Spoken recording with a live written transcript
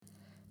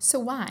So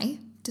why,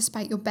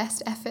 despite your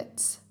best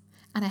efforts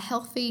and a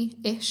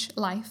healthy-ish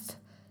life,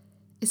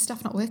 is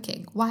stuff not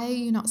working? Why are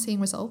you not seeing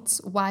results?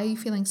 Why are you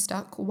feeling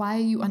stuck? Why are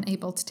you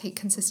unable to take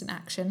consistent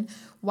action?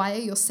 Why are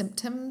your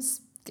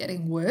symptoms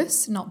getting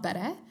worse, not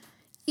better?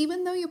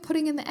 Even though you're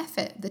putting in the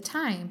effort, the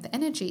time, the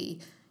energy,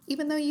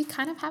 even though you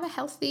kind of have a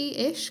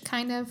healthy-ish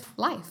kind of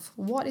life,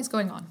 what is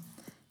going on?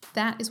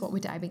 That is what we're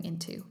diving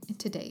into in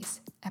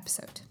today's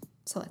episode.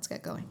 So let's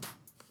get going.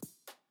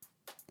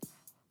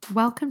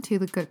 Welcome to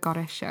The Good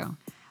Goddess Show,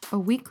 a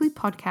weekly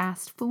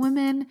podcast for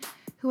women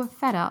who are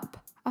fed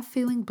up of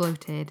feeling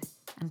bloated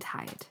and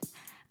tired.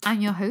 I'm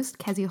your host,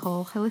 Kezia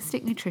Hall,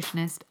 holistic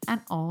nutritionist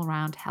and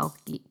all-around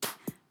health geek.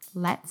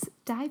 Let's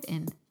dive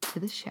into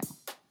the show.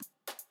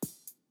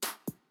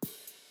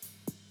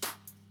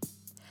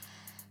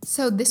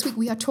 So this week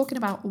we are talking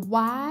about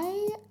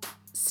why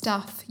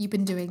stuff you've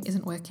been doing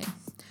isn't working.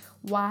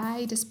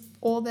 Why does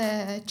all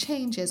the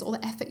changes, all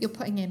the effort you're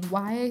putting in,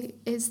 why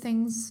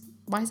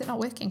is it not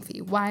working for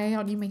you? Why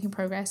aren't you making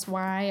progress?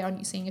 Why aren't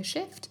you seeing a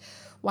shift?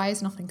 Why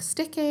is nothing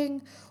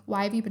sticking?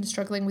 Why have you been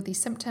struggling with these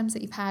symptoms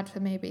that you've had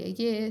for maybe a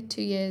year,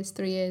 2 years,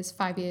 3 years,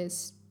 5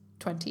 years,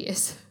 20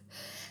 years?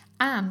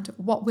 And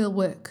what will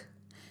work?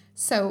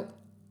 So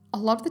a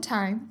lot of the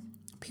time,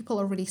 people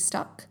are really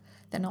stuck.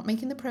 They're not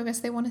making the progress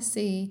they want to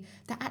see.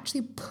 They're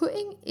actually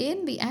putting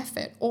in the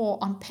effort, or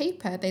on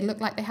paper, they look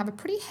like they have a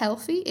pretty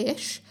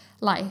healthy-ish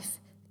life,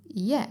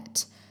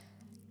 yet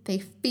they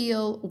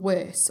feel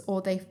worse,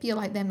 or they feel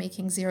like they're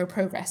making zero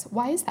progress.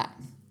 Why is that?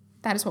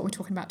 That is what we're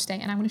talking about today.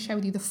 And I'm going to share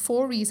with you the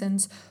 4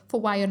 reasons for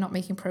why you're not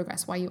making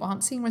progress, why you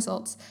aren't seeing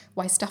results,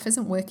 why stuff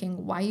isn't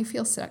working, why you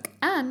feel stuck,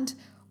 and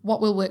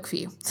what will work for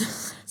you.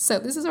 So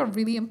this is a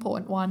really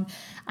important one.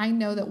 I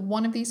know that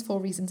one of these 4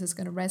 reasons is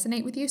going to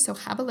resonate with you. So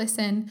have a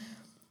listen,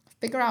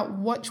 figure out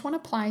which one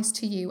applies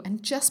to you,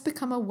 and just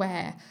become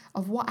aware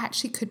of what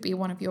actually could be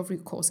one of your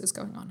root causes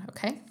going on,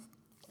 okay?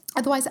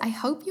 Otherwise, I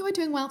hope you are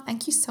doing well.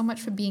 Thank you so much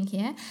for being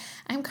here.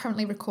 I'm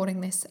currently recording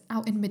this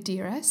out in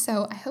Madeira,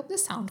 so I hope the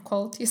sound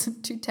quality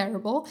isn't too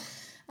terrible.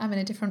 I'm in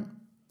a different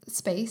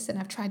space and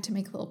I've tried to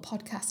make a little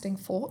podcasting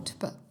fort,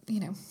 but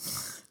maybe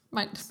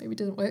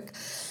didn't work.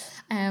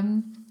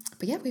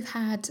 But yeah, we've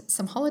had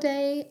some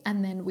holiday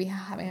and then we are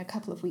having a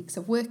couple of weeks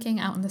of working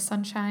out in the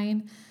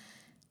sunshine.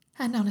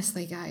 And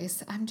honestly,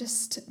 guys, I'm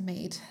just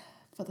made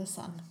for the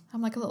sun.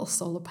 I'm like a little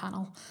solar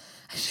panel.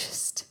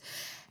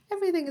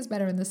 Everything is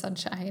better in the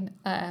sunshine.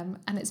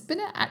 And it's been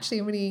actually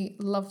a really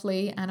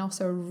lovely and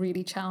also a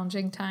really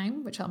challenging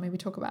time, which I'll maybe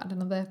talk about at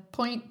another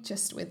point,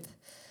 just with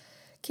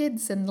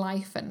kids and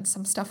life and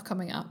some stuff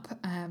coming up.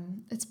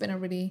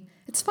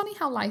 It's funny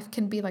how life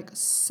can be like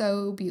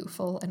so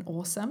beautiful and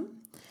awesome,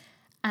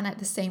 and at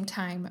the same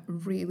time,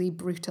 really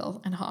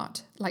brutal and hard.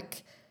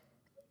 Like,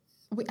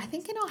 I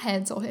think in our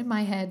heads, or in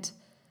my head,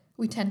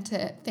 we tend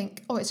to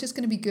think, oh, it's just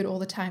going to be good all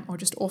the time or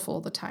just awful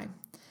all the time.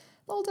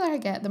 The older I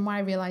get, the more I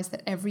realize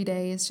that every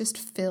day is just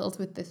filled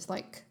with this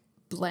like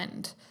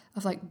blend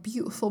of like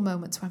beautiful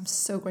moments where I'm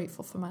so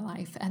grateful for my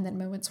life, and then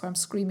moments where I'm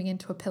screaming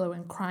into a pillow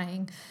and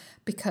crying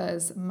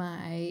because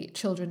my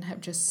children have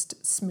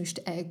just smooshed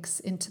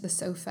eggs into the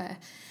sofa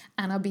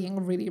and are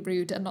being really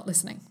rude and not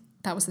listening.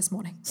 That was this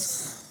morning.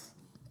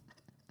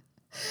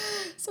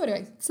 So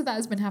anyway, so that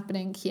has been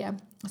happening here.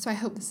 So I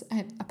hope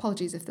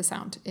apologies if the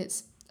sound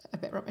is a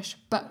bit rubbish,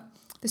 but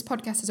this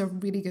podcast is a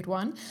really good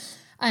one.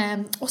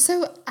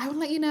 Also, I want to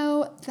let you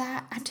know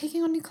that I'm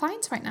taking on new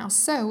clients right now.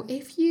 So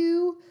if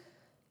you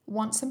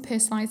want some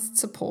personalized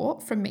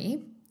support from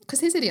me,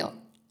 because here's the deal.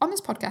 On this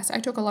podcast, I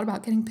talk a lot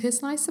about getting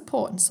personalized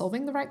support and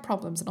solving the right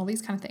problems and all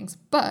these kind of things.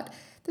 But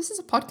this is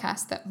a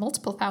podcast that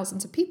multiple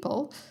thousands of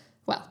people,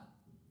 well,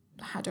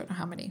 I don't know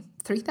how many,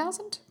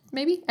 3,000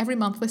 maybe, every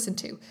month listen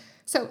to.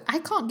 So I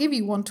can't give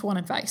you one-to-one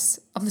advice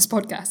on this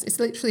podcast. It's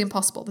literally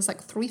impossible. There's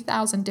like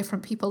 3,000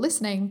 different people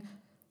listening,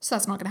 so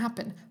that's not going to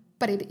happen.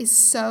 But it is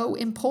so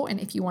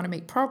important if you want to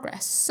make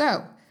progress.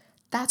 So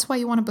that's why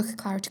you want to book a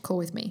clarity call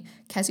with me.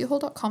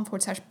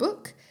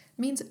 keziahall.com/book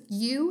means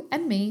you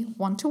and me,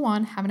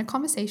 one-to-one, having a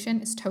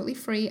conversation. It's totally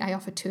free. I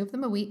offer 2 of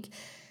them a week.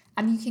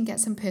 And you can get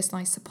some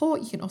personalized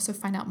support. You can also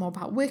find out more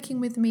about working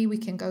with me. We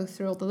can go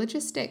through all the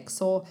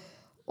logistics or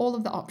all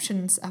of the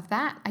options of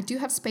that. I do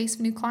have space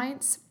for new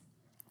clients,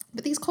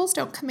 but these calls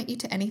don't commit you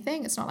to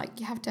anything. It's not like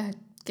you have to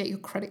get your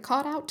credit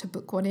card out to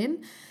book one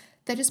in.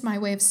 They're just my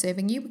way of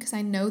serving you because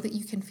I know that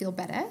you can feel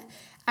better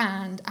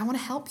and I want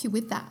to help you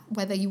with that,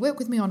 whether you work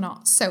with me or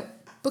not. So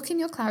book in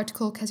your clarity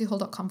call,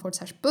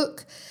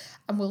 keziahall.com/book,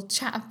 and we'll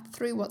chat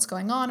through what's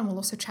going on, and we'll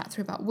also chat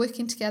through about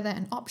working together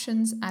and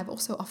options. I'm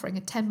also offering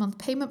a 10-month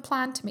payment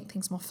plan to make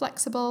things more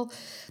flexible.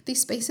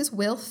 These spaces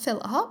will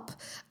fill up.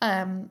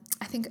 I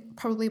think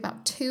probably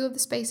about 2 of the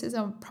spaces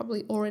are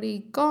probably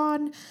already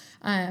gone.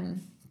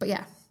 But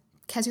yeah,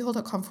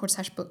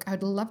 keziahall.com/book. I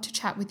would love to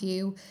chat with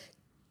you.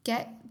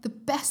 The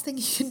best thing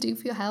you can do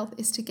for your health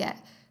is to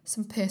get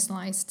some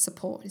personalized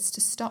support. Is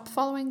to stop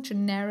following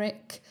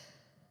generic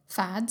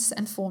fads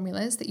and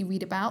formulas that you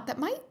read about that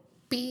might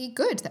be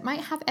good, that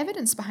might have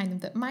evidence behind them,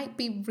 that might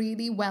be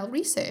really well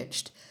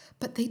researched,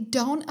 but they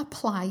don't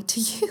apply to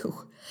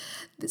you.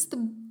 That's the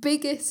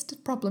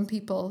biggest problem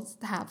people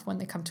have when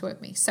they come to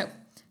work with me. So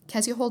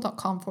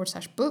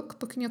keziahall.com/book,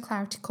 booking your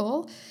clarity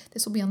call.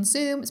 This will be on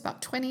Zoom. It's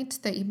about 20 to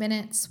 30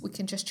 minutes. We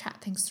can just chat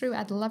things through.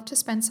 I'd love to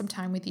spend some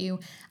time with you.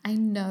 I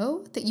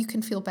know that you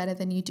can feel better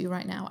than you do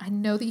right now. I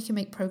know that you can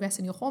make progress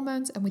in your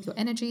hormones and with your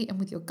energy and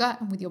with your gut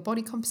and with your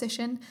body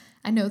composition.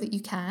 I know that you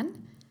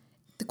can.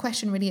 The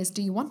question really is,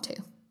 do you want to?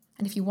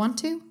 And if you want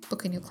to,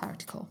 book in your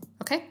clarity call.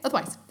 Okay?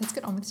 Otherwise, let's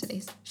get on with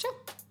today's show.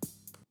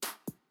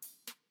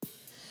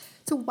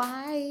 So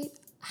why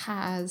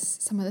has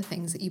some of the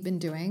things that you've been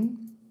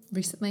doing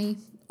recently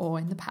or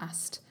in the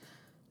past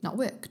not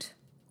worked?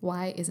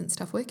 Why isn't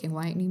stuff working?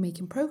 Why aren't you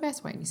making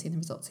progress? Why aren't you seeing the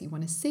results that you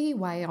want to see?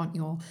 Why aren't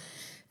your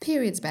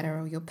periods better,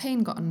 or your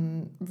pain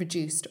gotten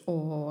reduced,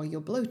 or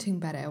your bloating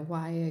better?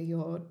 Why are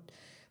your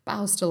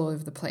bowels still all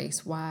over the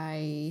place?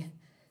 Why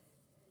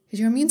is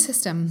your immune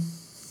system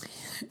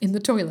in the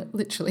toilet,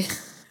 literally?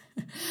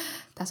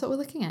 That's what we're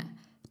looking at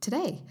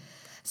today.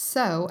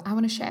 So I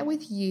want to share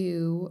with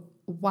you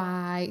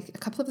why, a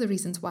couple of the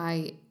reasons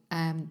why,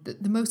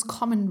 the most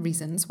common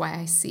reasons why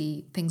I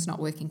see things not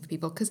working for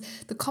people. Because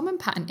the common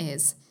pattern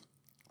is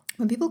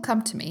when people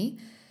come to me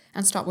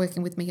and start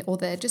working with me, or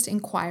they're just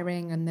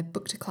inquiring and they're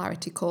booked a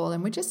clarity call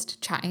and we're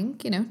just chatting,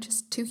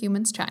 just two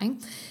humans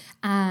chatting.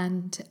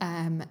 And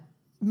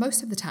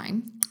most of the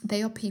time,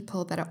 they are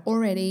people that are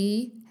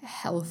already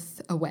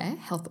health aware,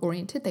 health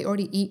oriented. They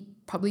already eat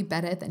probably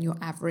better than your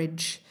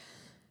average.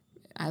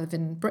 I live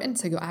in Britain,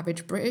 so your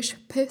average British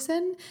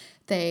person.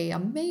 They are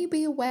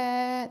maybe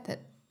aware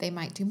that they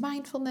might do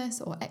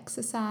mindfulness or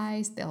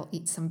exercise. They'll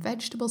eat some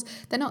vegetables.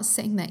 They're not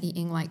sitting there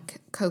eating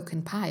like Coke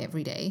and pie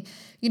every day.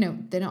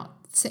 They're not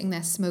sitting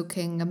there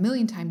smoking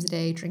 1,000,000 times a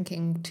day,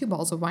 drinking 2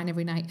 bottles of wine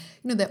every night.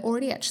 They're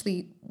already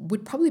actually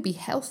would probably be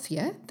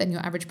healthier than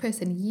your average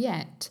person,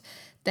 yet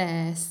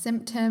their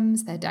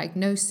symptoms, their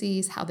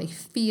diagnoses, how they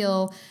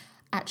feel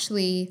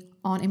actually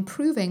aren't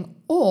improving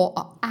or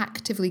are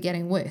actively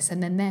getting worse.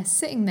 And then they're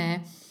sitting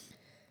there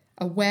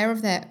aware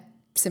of their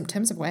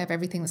symptoms, aware of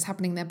everything that's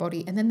happening in their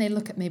body, and then they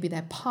look at maybe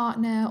their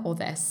partner or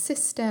their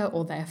sister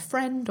or their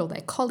friend or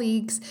their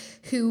colleagues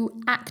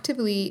who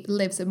actively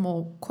lives a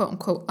more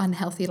quote-unquote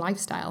unhealthy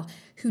lifestyle,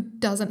 who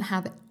doesn't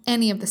have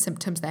any of the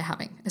symptoms they're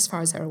having as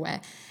far as they're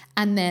aware.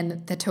 And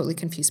then they're totally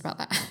confused about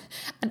that.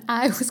 And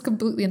I was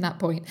completely in that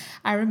point.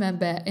 I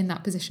remember in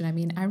that position,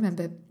 I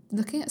remember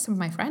looking at some of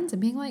my friends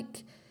and being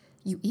like,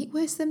 you eat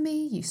worse than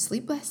me, you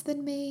sleep less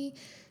than me,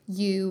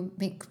 you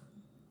make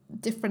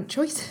different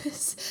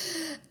choices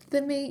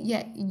than me,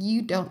 yet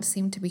you don't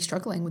seem to be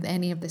struggling with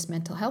any of this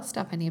mental health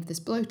stuff, any of this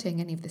bloating,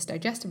 any of this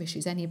digestive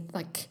issues,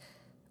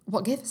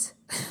 what gives?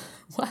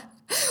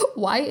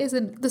 Why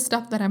isn't the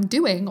stuff that I'm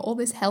doing, all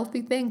these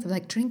healthy things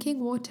like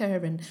drinking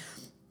water and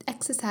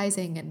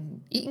exercising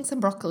and eating some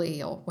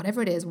broccoli or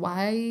whatever it is,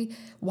 why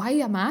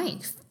am I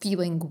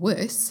feeling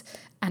worse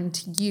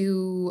and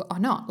you are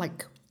not?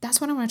 That's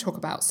what I want to talk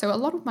about. So a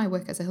lot of my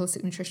work as a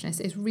holistic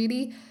nutritionist is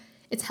really,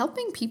 it's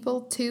helping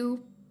people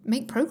to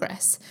make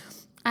progress.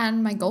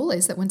 And my goal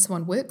is that when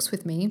someone works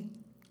with me,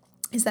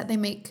 is that they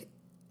make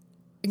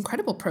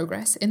incredible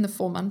progress in the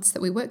 4 months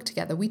that we work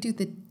together. We do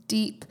the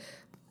deep,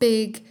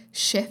 big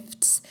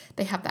shifts.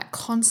 They have that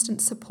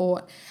constant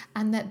support,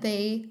 and that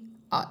they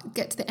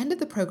get to the end of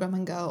the program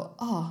and go,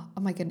 oh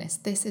my goodness,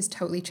 this is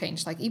totally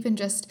changed. Even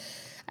just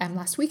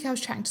last week, I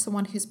was chatting to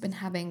someone who's been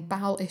having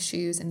bowel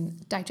issues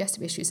and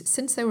digestive issues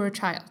since they were a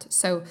child.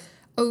 So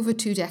over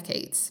 2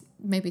 decades,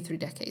 maybe 3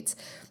 decades,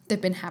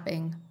 they've been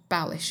having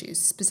bowel issues,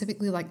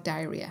 specifically like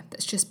diarrhea.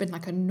 That's just been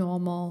like a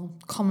normal,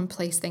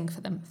 commonplace thing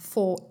for them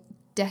for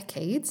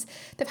decades.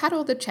 They've had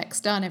all the checks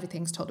done.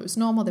 Everything's told it was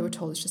normal. They were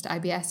told it's just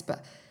IBS,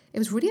 but it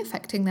was really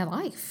affecting their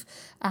life.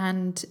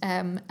 And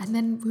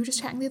then we were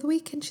just chatting the other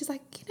week, and she's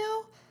like,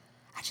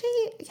 actually,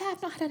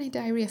 I've not had any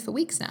diarrhea for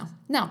weeks now.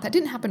 Now, that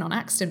didn't happen on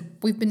accident.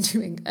 We've been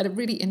doing a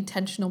really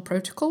intentional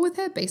protocol with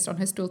her based on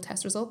her stool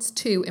test results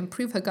to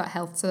improve her gut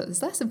health so that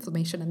there's less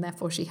inflammation and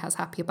therefore she has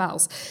happier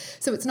bowels.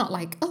 So it's not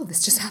like, oh,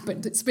 this just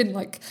happened. It's been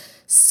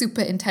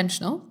super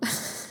intentional.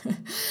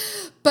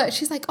 But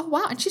she's like, oh,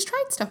 wow. And she's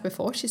tried stuff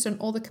before. She's done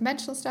all the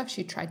conventional stuff.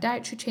 She tried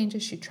dietary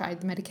changes. She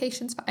tried the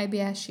medications for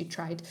IBS. She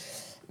tried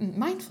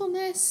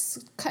mindfulness,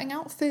 cutting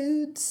out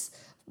foods,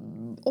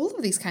 all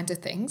of these kinds of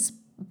things.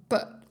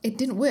 But it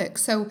didn't work.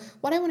 So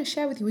what I want to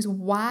share with you is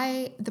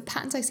why the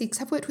patterns I see,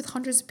 because I've worked with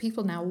hundreds of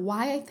people now,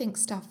 why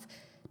things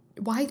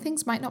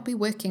might not be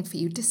working for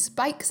you,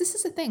 despite, because this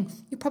is the thing,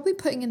 you're probably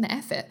putting in the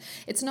effort.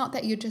 It's not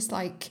that you're just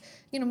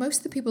most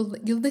of the people,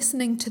 you're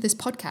listening to this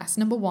podcast,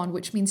 number one,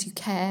 which means you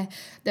care.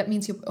 That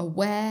means you're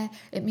aware.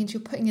 It means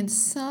you're putting in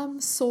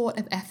some sort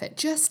of effort,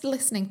 just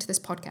listening to this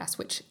podcast,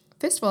 which,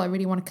 first of all, I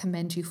really want to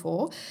commend you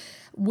for.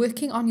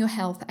 Working on your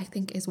health, I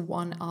think, is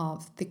one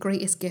of the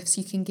greatest gifts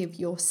you can give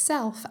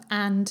yourself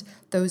and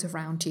those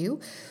around you.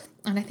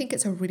 And I think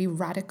it's a really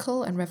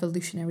radical and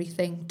revolutionary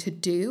thing to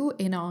do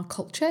in our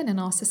culture and in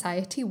our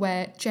society,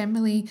 where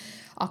generally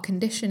our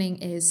conditioning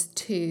is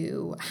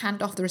to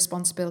hand off the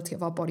responsibility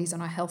of our bodies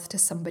and our health to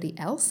somebody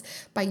else.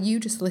 By you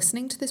just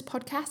listening to this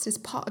podcast is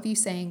part of you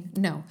saying,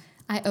 no,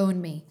 I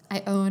own me.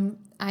 I'm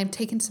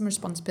taking some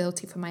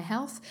responsibility for my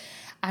health.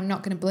 I'm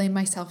not going to blame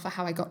myself for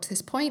how I got to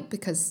this point,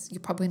 because you're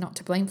probably not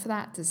to blame for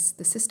that. The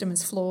system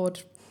is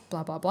flawed,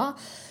 blah, blah, blah.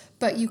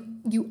 But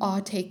you are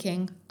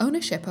taking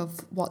ownership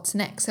of what's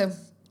next. So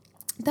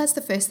that's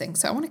the first thing.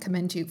 So I want to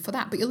commend you for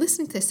that. But you're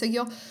listening to this, so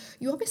you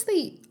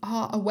obviously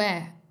are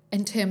aware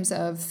in terms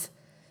of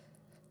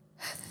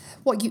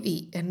what you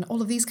eat and all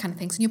of these kind of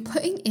things. And you're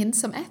putting in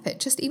some effort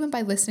just even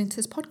by listening to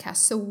this podcast.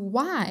 So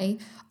why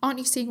aren't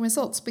you seeing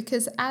results?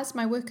 Because as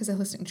my work as a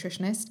holistic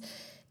nutritionist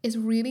is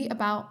really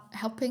about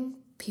helping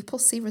people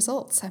see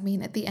results. I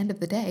mean, at the end of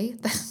the day,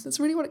 that's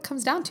really what it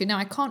comes down to. Now,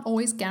 I can't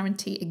always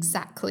guarantee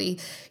exactly,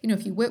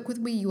 if you work with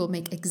me, you will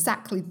make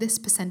exactly this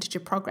percentage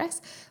of progress.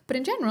 But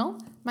in general,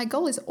 my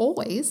goal is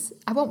always,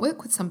 I won't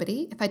work with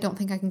somebody if I don't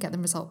think I can get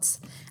them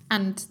results.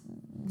 And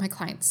my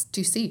clients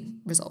do see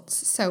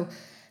results. So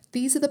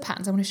these are the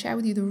patterns. I want to share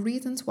with you the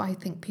reasons why I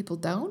think people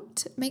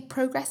don't make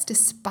progress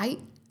despite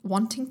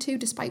wanting to,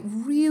 despite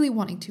really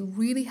wanting to,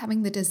 really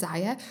having the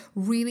desire,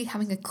 really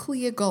having a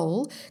clear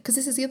goal. Because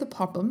this is the other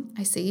problem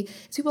I see,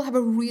 is people have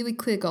a really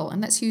clear goal.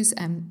 And let's use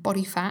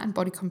body fat and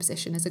body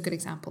composition as a good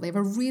example. They have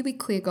a really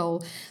clear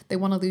goal. They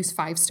want to lose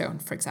 5 stone,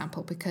 for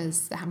example,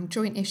 because they're having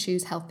joint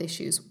issues, health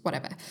issues,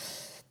 whatever.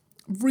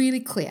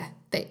 Really clear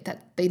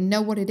that they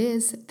know what it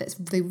is, that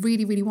they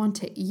really, really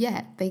want it,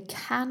 yet they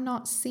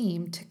cannot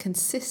seem to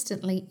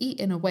consistently eat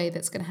in a way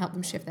that's going to help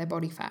them shift their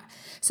body fat.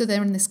 So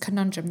they're in this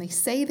conundrum. They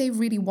say they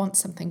really want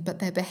something, but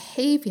their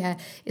behavior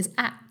is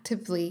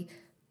actively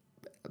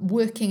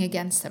working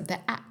against them.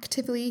 They're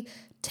actively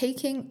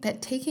taking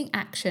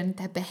action.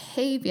 Their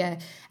behavior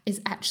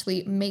is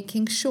actually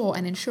making sure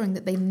and ensuring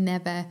that they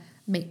never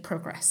make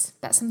progress.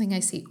 That's something I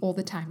see all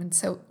the time. And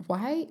so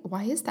why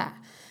is that?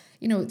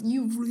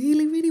 You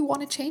really, really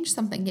want to change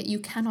something, yet you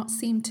cannot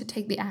seem to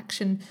take the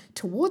action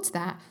towards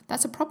that.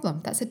 That's a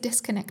problem. That's a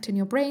disconnect in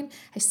your brain.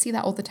 I see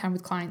that all the time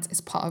with clients as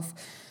part of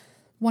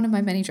one of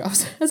my many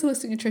jobs as a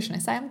holistic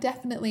nutritionist. I am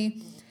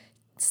definitely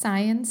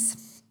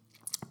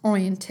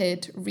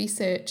science-oriented,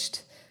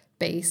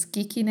 research-based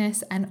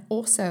geekiness. And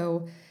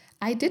also,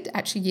 I did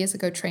actually years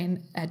ago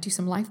do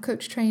some life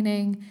coach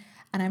training,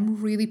 and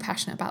I'm really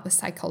passionate about the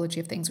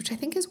psychology of things, which I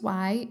think is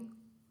why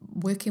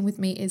working with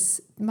me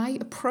my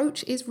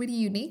approach is really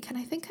unique. And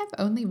I think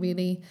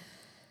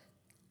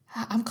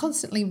I'm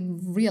constantly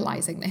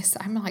realizing this.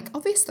 I'm like,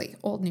 obviously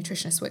all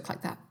nutritionists work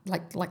like that,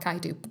 like I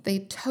do, but they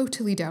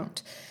totally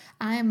don't.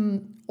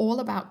 I'm all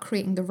about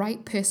creating the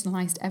right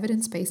personalized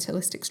evidence-based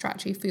holistic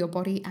strategy for your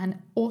body, and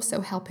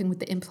also helping with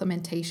the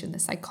implementation, the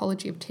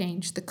psychology of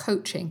change, the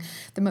coaching,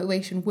 the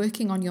motivation,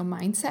 working on your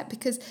mindset,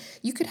 because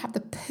you could have the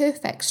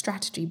perfect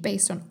strategy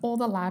based on all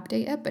the lab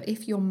data, but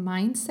if your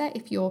mindset,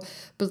 if your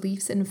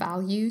beliefs and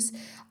values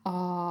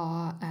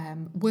are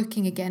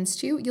working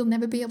against you, you'll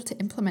never be able to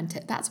implement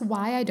it. That's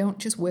why I don't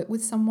just work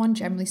with someone,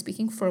 generally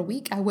speaking, for a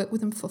week. I work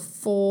with them for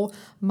 4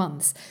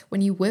 months.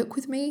 When you work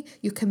with me,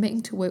 you're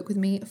committing to work with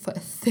me for a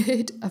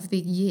third of the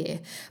year,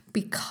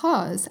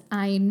 because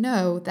I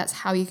know that's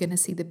how you're going to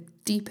see the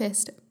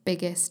deepest,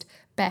 biggest,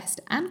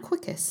 best, and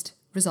quickest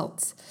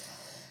results.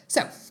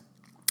 So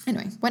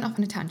anyway, went off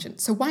on a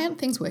tangent. So why aren't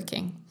things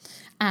working?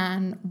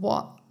 And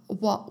what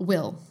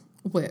will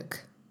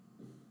work?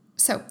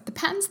 So the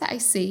patterns that I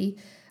see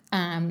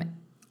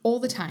all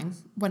the time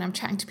when I'm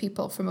chatting to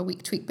people from a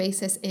week-to-week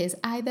basis is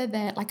either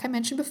they're, like I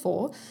mentioned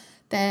before,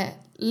 they're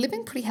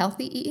living pretty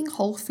healthy, eating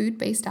whole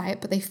food-based diet,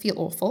 but they feel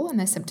awful and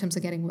their symptoms are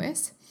getting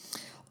worse.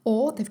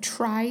 Or they've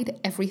tried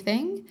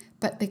everything,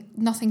 but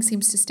nothing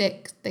seems to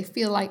stick. They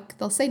feel like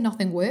they'll say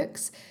nothing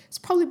works. It's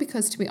probably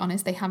because, to be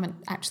honest, they haven't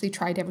actually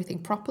tried everything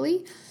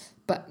properly.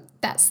 But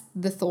that's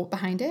the thought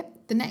behind it.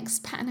 The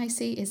next pattern I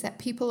see is that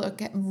people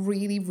get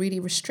really,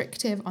 really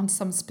restrictive on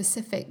some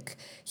specific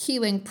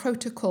healing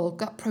protocol,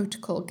 gut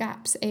protocol,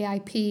 GAPS,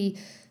 AIP,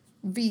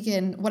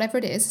 vegan, whatever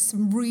it is,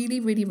 some really,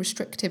 really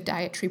restrictive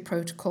dietary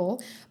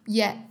protocol,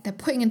 yet they're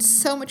putting in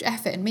so much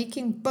effort in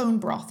making bone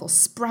broth or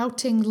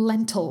sprouting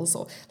lentils,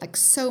 or like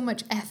so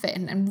much effort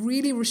and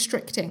really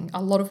restricting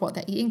a lot of what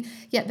they're eating,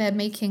 yet they're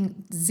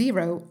making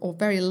zero or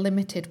very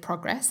limited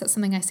progress. That's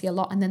something I see a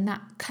lot. And then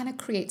that kind of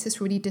creates this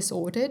really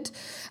disordered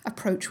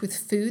approach with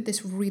food,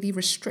 this really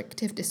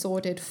restrictive,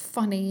 disordered,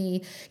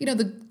 funny,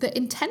 the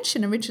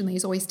intention originally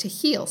is always to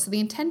heal. So the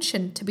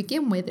intention to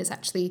begin with is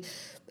actually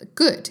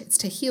good. It's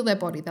to heal their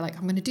body. They're like,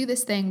 I'm going to do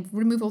this thing,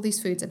 remove all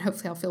these foods, and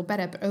hopefully I'll feel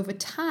better. But over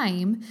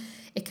time,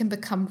 it can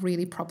become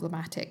really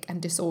problematic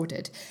and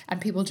disordered.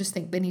 And people just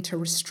think they need to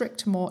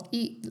restrict more,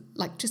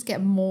 just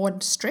get more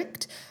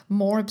strict,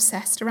 more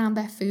obsessed around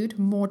their food,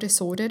 more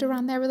disordered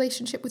around their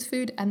relationship with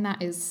food. And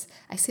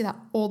I see that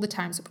all the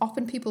time. So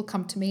often people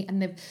come to me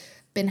and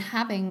been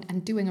having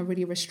and doing a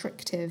really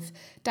restrictive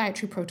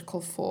dietary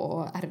protocol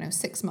for,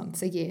 6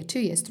 months, a year, 2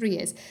 years, 3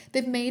 years,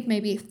 they've made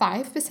maybe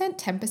 5%,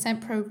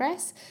 10%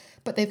 progress,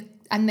 but they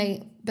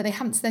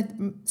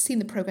haven't seen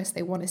the progress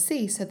they want to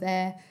see. So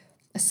their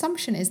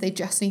assumption is they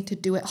just need to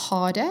do it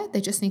harder.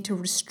 They just need to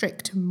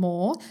restrict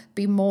more,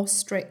 be more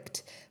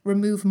strict,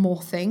 remove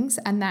more things.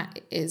 And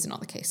that is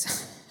not the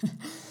case.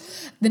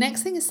 The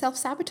next thing is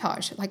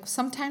self-sabotage. Like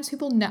sometimes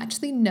people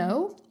naturally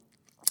know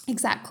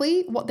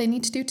exactly what they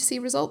need to do to see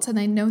results, and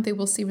they know they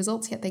will see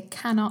results, yet they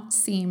cannot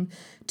seem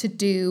to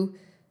do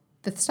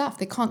the stuff.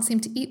 They can't seem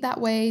to eat that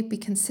way, be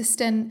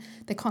consistent.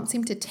 They can't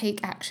seem to take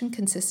action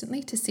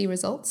consistently to see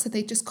results. So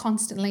they just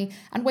constantly,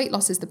 and weight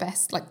loss is the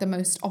best, like the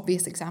most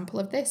obvious example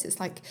of this. It's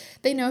like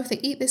they know if they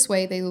eat this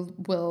way, they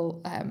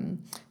will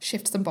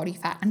shift some body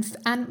fat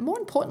and more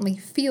importantly,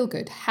 feel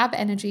good, have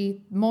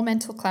energy, more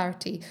mental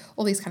clarity,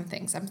 all these kind of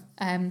things.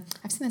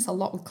 I've seen this a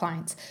lot with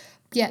clients.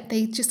 Yet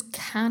they just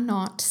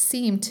cannot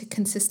seem to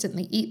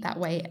consistently eat that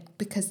way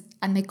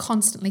and they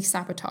constantly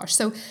sabotage.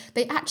 So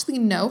they actually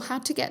know how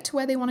to get to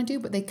where they want to do,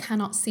 but they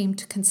cannot seem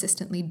to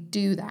consistently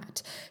do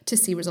that to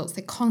see results.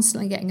 They're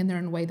constantly getting in their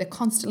own way. They're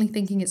constantly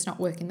thinking it's not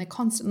working. They're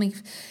constantly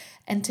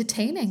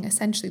entertaining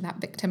essentially that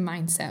victim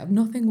mindset of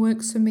nothing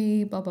works for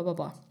me, blah, blah, blah,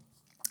 blah.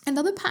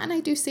 Another pattern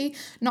I do see,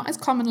 not as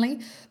commonly,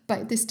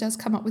 but this does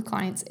come up with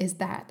clients, is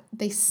that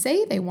they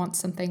say they want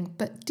something,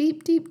 but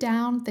deep, deep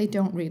down, they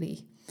don't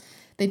really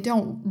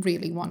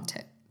want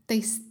it.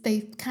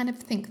 They kind of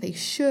think they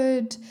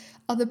should.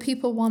 Other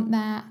people want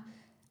that.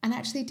 And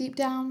actually deep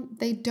down,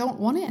 they don't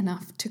want it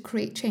enough to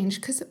create change.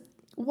 Because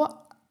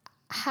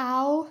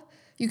how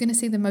you're going to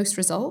see the most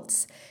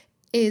results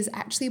is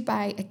actually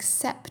by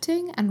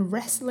accepting and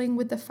wrestling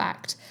with the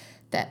fact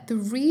that the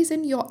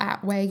reason you're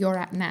at where you're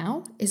at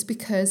now is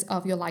because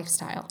of your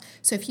lifestyle.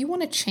 So if you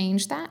want to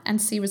change that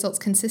and see results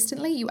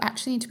consistently, you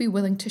actually need to be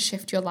willing to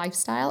shift your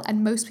lifestyle.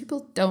 And most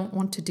people don't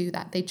want to do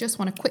that. They just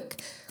want a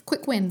quick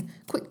win,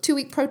 quick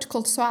 2-week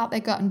protocol to sort out their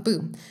gut and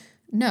boom.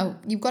 No,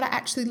 you've got to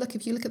actually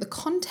if you look at the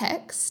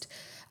context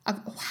of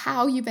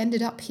how you've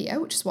ended up here,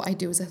 which is what I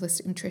do as a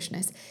holistic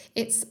nutritionist,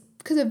 it's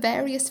because of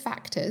various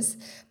factors,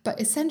 but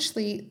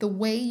essentially the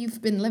way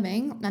you've been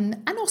living and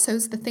also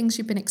the things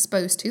you've been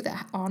exposed to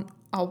that aren't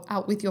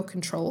out with your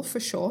control for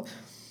sure,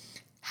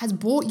 has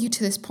brought you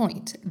to this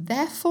point.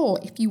 Therefore,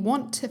 if you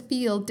want to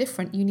feel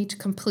different, you need to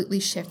completely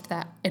shift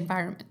that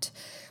environment.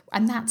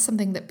 And that's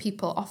something that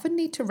people often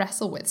need to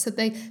wrestle with. So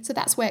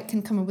that's where it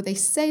can come in where they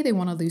say they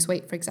want to lose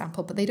weight, for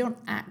example, but they don't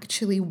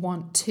actually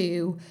want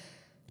to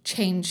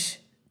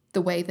change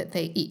the way that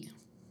they eat.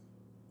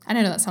 And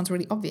I know that sounds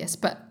really obvious,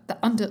 but the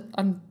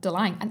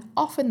underlying, and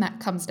often that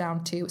comes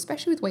down to,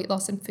 especially with weight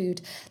loss and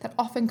food, that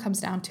often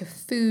comes down to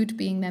food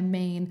being their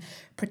main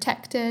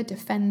protector,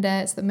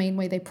 defender. It's the main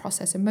way they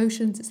process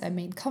emotions. It's their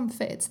main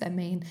comfort. It's their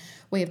main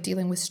way of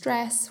dealing with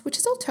stress, which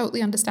is all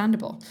totally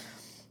understandable.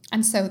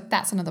 And so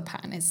that's another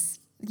pattern is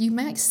you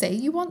might say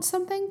you want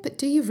something, but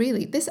do you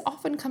really? This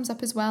often comes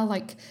up as well,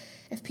 like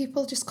if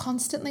people just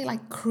constantly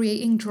like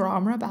creating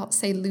drama about,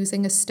 say,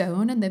 losing a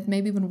stone, and they've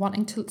maybe been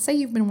wanting to, say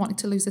you've been wanting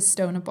to lose a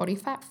stone of body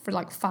fat for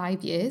like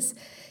 5 years.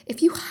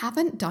 If you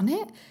haven't done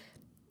it,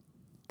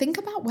 think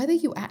about whether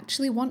you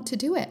actually want to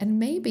do it. And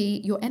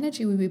maybe your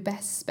energy would be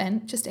best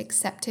spent just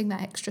accepting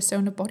that extra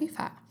stone of body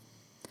fat.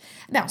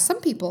 Now, some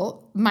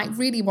people might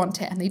really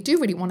want it, and they do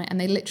really want it, and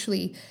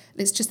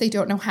it's just they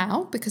don't know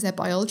how because their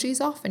biology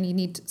is off and you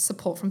need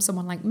support from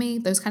someone like me,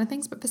 those kind of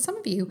things. But for some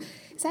of you,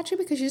 it's actually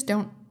because you just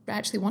don't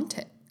actually want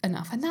it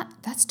enough, and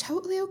that's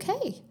totally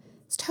okay.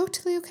 It's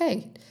totally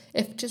okay.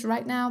 If just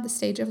right now, the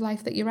stage of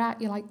life that you're at,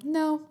 you're like,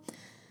 no,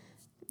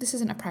 this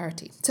isn't a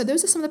priority. So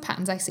those are some of the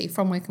patterns I see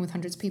from working with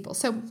hundreds of people.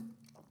 So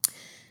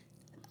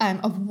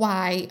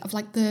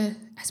the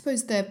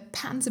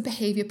patterns of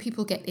behavior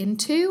people get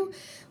into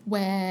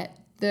where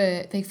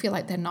they feel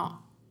like they're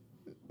not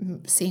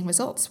seeing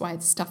results, why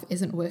stuff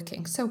isn't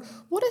working. So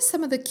what are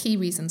some of the key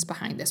reasons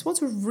behind this?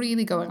 What's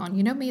really going on?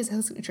 You know me as a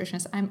holistic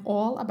nutritionist, I'm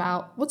all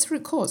about what's the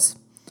root cause?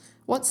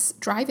 What's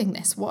driving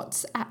this?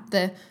 What's at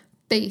the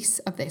base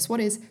of this? What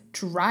is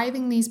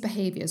driving these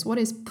behaviors? What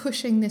is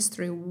pushing this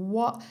through?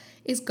 What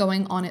is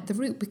going on at the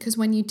root? Because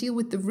when you deal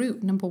with the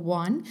root, number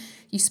one,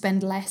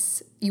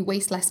 you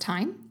waste less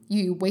time,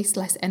 you waste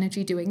less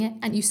energy doing it,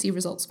 and you see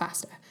results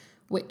faster,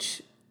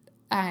 which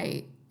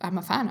I'm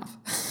a fan of.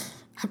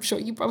 I'm sure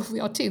you probably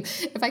are too.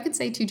 If I could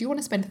say to you, do you want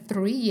to spend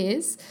 3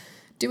 years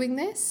doing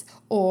this?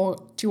 Or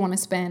do you want to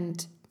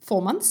spend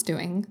 4 months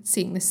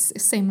seeing this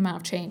same amount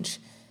of change?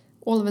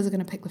 All of us are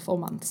going to pick the 4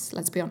 months,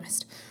 let's be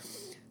honest.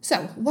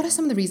 So what are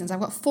some of the reasons? I've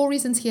got 4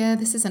 reasons here.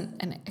 This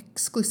isn't an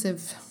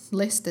exclusive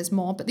list, there's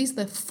more, but these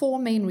are the 4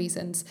 main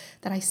reasons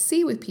that I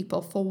see with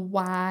people for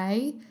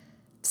why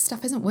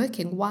stuff isn't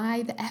working,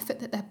 why the effort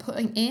that they're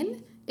putting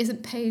in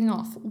isn't paying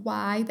off,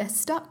 why they're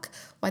stuck,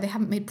 why they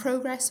haven't made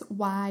progress,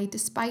 why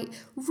despite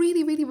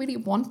really, really, really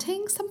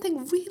wanting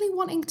something, really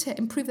wanting to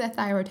improve their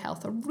thyroid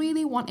health, or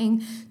really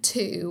wanting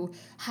to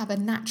have a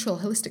natural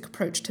holistic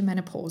approach to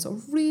menopause, or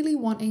really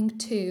wanting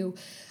to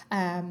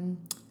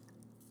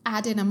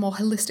add in a more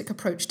holistic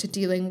approach to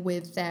dealing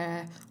with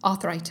their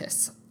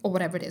arthritis or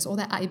whatever it is, or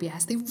their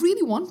IBS. They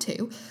really want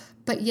to,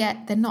 but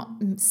yet they're not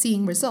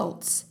seeing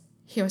results.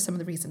 Here are some of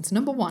the reasons.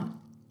 Number one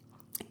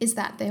is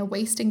that they're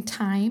wasting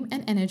time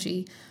and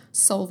energy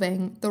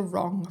solving the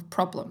wrong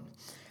problem.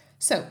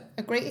 So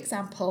a great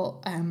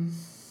example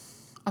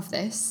of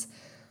this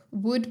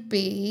would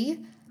be,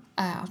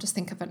 I'll just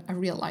think of a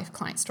real life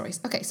client story.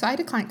 Okay, so I had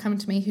a client come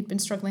to me who'd been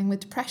struggling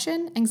with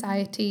depression,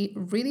 anxiety,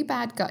 really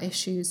bad gut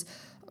issues,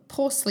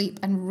 poor sleep,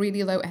 and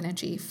really low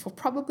energy for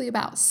probably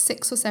about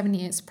 6 or 7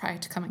 years prior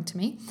to coming to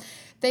me.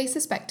 They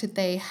suspected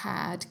they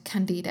had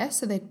candida,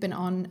 so they'd been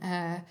on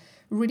a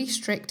really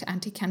strict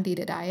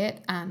anti-candida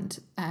diet and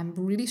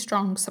really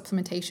strong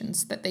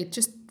supplementations that they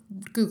just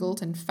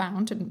Googled and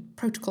found, and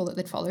protocol that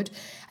they'd followed.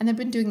 And they've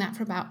been doing that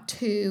for about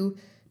 2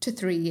 to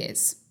 3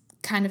 years,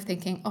 kind of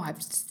thinking,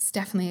 it's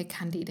definitely a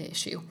candida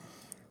issue.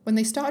 When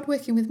they started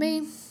working with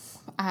me,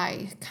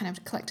 I kind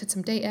of collected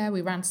some data,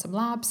 we ran some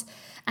labs,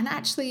 and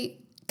actually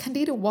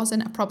candida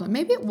wasn't a problem.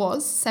 Maybe it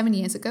was 7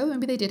 years ago,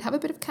 maybe they did have a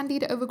bit of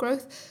candida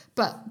overgrowth,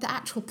 but the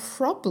actual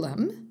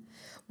problem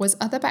was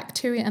other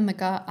bacteria in the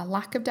gut, a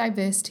lack of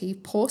diversity,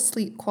 poor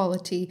sleep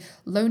quality,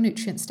 low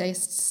nutrient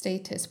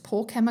status,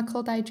 poor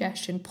chemical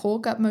digestion, poor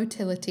gut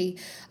motility,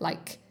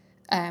 like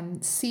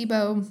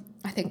SIBO,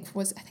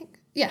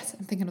 yes,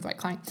 I'm thinking of the right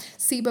client.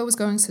 SIBO was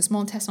going, so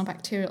small intestinal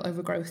bacterial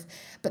overgrowth,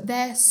 but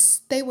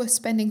they were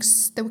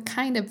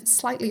kind of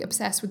slightly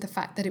obsessed with the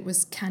fact that it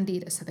was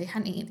candida, so they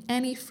hadn't eaten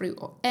any fruit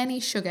or any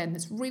sugar in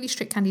this really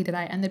strict candida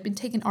diet, and they'd been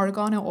taking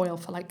oregano oil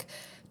for like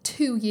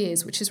 2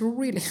 years, which is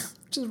really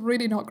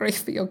not great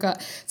for your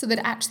gut. So they'd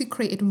actually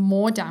created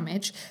more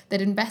damage.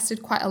 They'd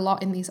invested quite a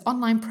lot in these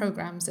online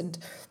programs and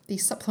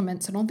these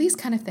supplements and all these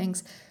kind of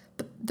things.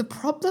 But the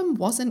problem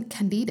wasn't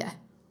candida.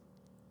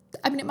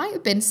 I mean, it might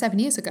have been 7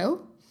 years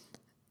ago,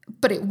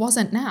 but it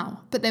wasn't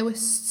now. But they were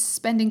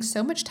spending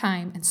so much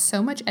time and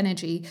so much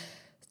energy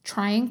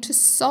trying to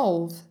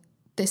solve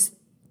this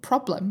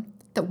problem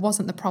that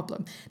wasn't the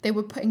problem. They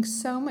were putting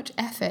so much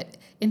effort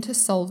into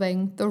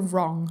solving the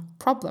wrong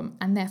problem,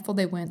 and therefore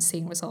they weren't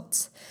seeing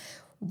results.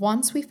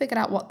 Once we figured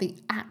out what the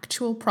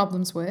actual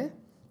problems were,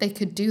 they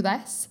could do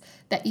less,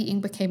 their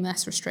eating became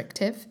less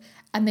restrictive,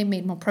 and they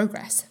made more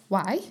progress.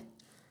 Why?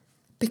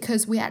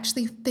 Because we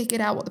actually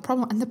figured out what the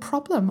problem, and the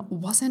problem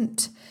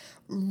wasn't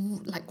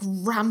like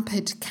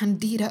rampant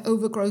candida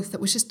overgrowth that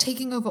was just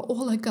taking over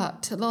all her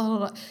gut.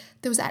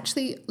 There was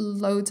actually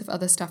loads of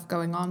other stuff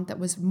going on that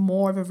was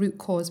more of a root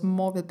cause,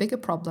 more of a bigger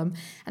problem.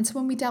 And so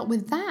when we dealt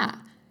with that,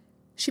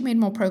 she made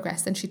more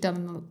progress than she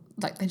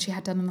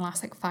had done in the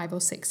last 5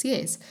 or 6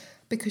 years,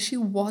 because she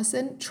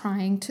wasn't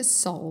trying to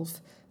solve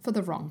for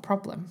the wrong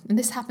problem. And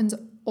this happens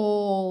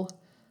all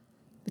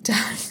the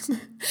time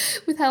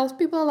with health.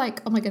 People are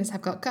like, oh my goodness,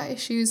 I've got gut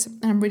issues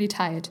and I'm really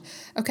tired.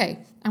 Okay,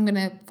 I'm going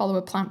to follow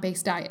a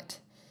plant-based diet.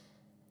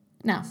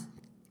 Now,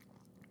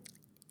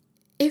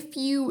 if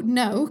you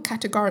know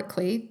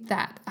categorically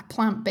that a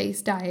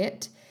plant-based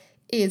diet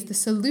is the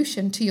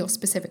solution to your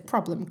specific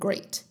problem,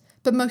 great.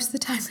 But most of the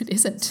time it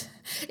isn't.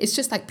 It's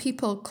just like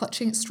people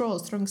clutching at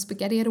straws, throwing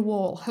spaghetti at a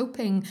wall,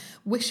 hoping,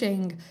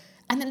 wishing.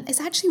 And then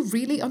it's actually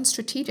really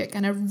unstrategic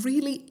and a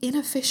really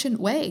inefficient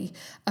way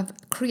of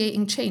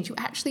creating change. You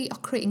actually are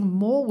creating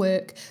more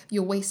work,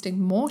 you're wasting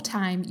more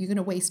time, you're going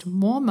to waste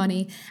more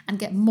money and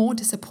get more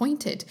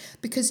disappointed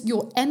because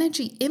your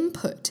energy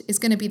input is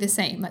going to be the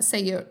same. Let's say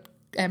you're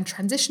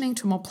transitioning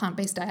to a more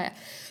plant-based diet.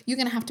 You're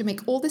going to have to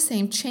make all the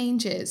same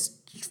changes,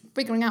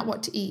 figuring out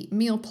what to eat,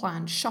 meal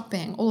plan,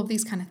 shopping, all of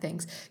these kind of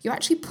things. You're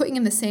actually putting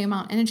in the same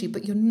amount of energy,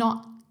 but you're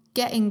not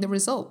getting the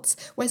results.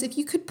 Whereas if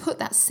you could put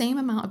that same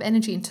amount of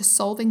energy into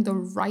solving the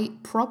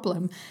right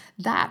problem,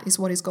 that is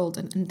what is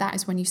golden. And that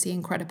is when you see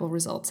incredible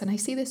results. And I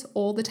see this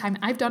all the time.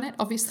 I've done it,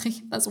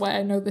 obviously. That's why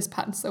I know this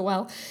pattern so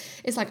well.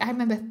 It's like, I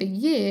remember for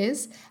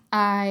years,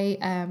 I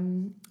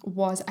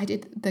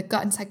did the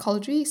gut and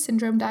psychology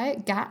syndrome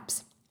diet,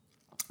 GAPS,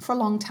 for a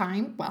long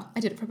time. Well,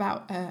 I did it for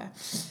about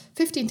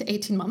 15 to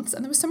 18 months.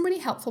 And there were some really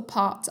helpful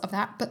parts of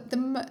that.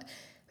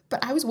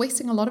 But I was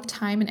wasting a lot of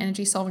time and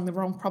energy solving the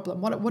wrong problem.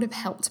 What would have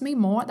helped me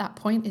more at that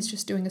point is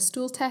just doing a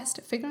stool test,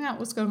 figuring out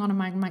what's going on in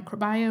my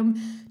microbiome,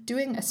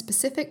 doing a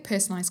specific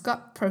personalized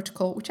gut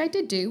protocol, which I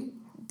did do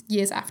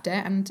years after,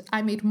 and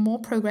I made more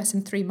progress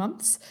in 3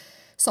 months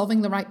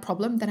solving the right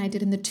problem than I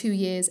did in the 2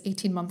 years,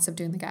 18 months of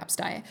doing the GAPS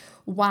diet.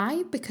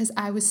 Why? Because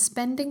I was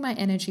spending my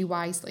energy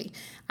wisely.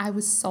 I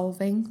was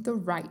solving the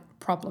right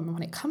problem. And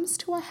when it comes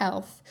to our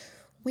health,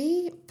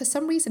 we, for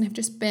some reason, have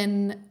just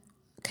been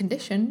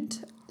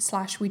conditioned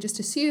 / we just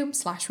assume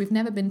 / we've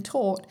never been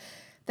taught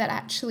that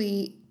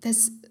actually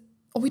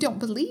we don't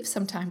believe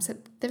sometimes that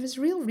there is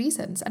real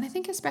reasons. And I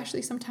think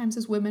especially sometimes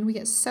as women, we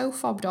get so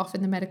fobbed off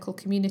in the medical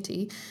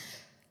community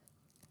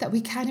that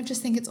we kind of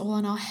just think it's all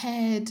in our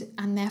head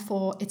and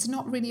therefore it's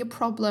not really a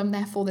problem.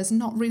 Therefore, there's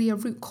not really a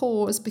root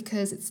cause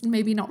because it's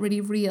maybe not really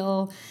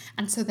real.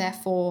 And so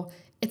therefore,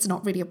 it's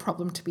not really a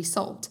problem to be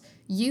solved.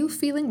 You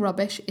feeling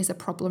rubbish is a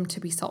problem to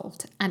be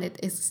solved and it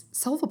is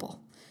solvable.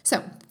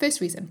 So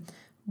first reason,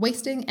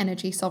 wasting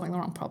energy solving the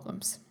wrong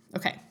problems.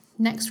 Okay,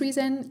 next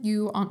reason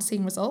you aren't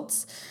seeing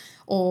results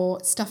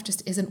or stuff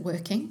just isn't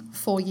working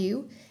for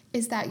you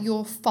is that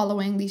you're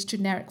following these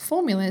generic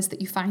formulas that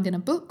you find in a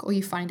book or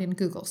you find in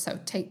Google. So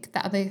take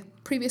that other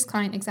previous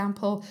client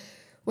example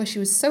where she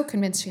was so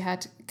convinced she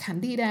had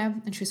candida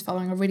and she was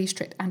following a really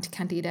strict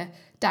anti-candida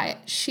diet.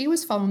 She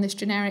was following this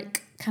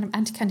generic kind of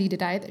anti-candida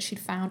diet that she'd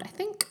found, I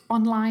think,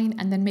 online,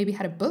 and then maybe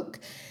had a book.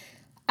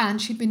 And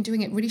she'd been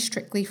doing it really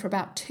strictly for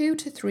about 2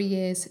 to 3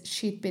 years.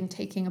 She'd been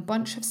taking a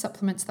bunch of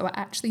supplements that were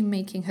actually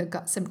making her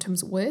gut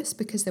symptoms worse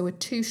because they were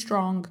too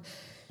strong,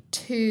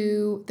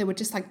 they were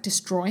just like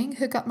destroying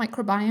her gut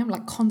microbiome,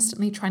 like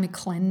constantly trying to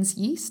cleanse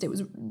yeast. It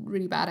was a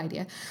really bad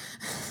idea.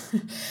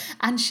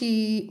 And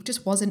she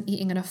just wasn't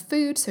eating enough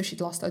food, so she'd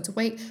lost loads of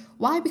weight.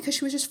 Why? Because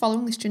she was just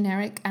following this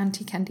generic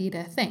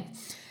anti-candida thing.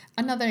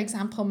 Another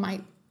example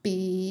might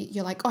be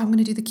you're like, oh, I'm going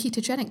to do the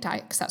ketogenic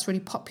diet because that's really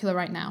popular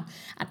right now.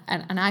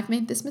 And I've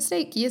made this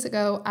mistake years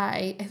ago.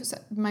 It was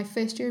my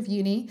first year of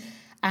uni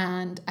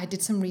and I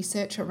did some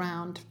research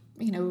around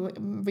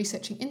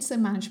researching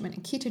insulin management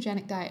and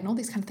ketogenic diet and all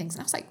these kind of things.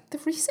 And I was like, the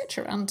research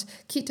around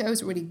keto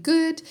is really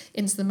good.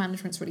 Insulin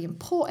management's really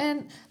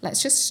important.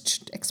 Let's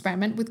just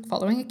experiment with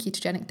following a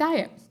ketogenic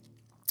diet.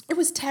 It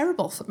was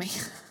terrible for me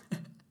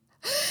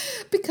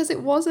because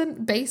it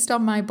wasn't based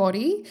on my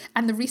body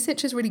and the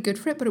research is really good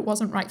for it, but it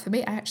wasn't right for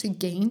me. I actually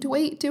gained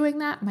weight doing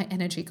that. My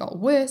energy got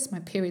worse. My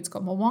periods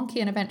got more wonky.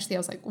 And eventually I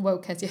was like, whoa,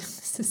 Kezia,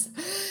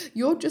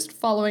 you're just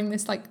following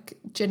this like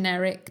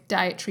generic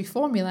dietary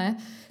formula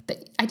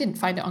that I didn't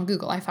find it on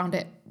Google. I found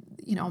it,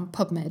 on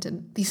PubMed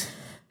and these,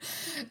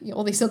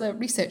 all these other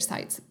research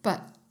sites,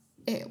 but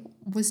it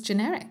was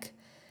generic.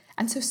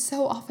 And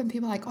so often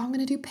people are like, oh, I'm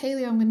going to do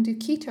paleo, I'm going to do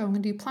keto, I'm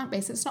going to do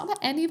plant-based. It's not that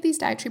any of these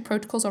dietary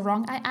protocols are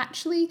wrong. I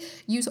actually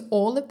use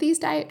all of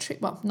these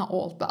not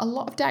all, but a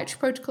lot of dietary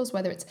protocols,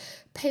 whether it's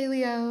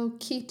paleo,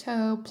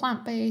 keto,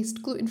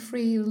 plant-based,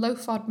 gluten-free, low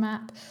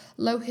FODMAP,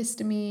 low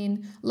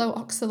histamine, low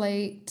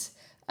oxalate,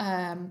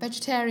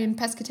 vegetarian,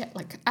 pescatarian.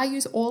 Like I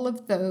use all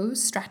of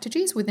those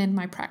strategies within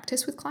my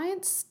practice with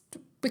clients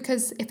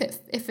because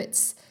if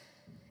it's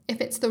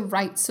the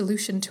right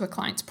solution to a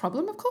client's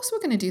problem, of course we're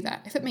going to do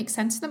that. If it makes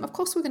sense to them, of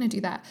course we're going to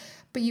do that.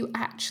 But you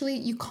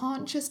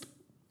can't just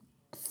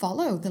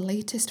follow the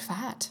latest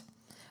fad.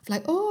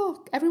 Like,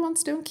 oh,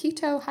 everyone's doing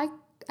keto,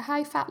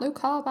 high fat, low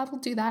carb, I will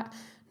do that.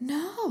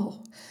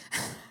 No.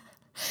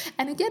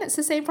 And again, it's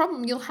the same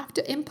problem. You'll have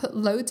to input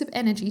loads of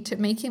energy to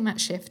making that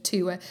shift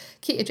to a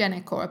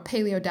ketogenic or a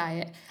paleo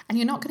diet. And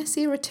you're not going to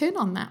see a return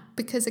on that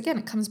because, again,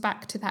 it comes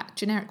back to that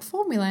generic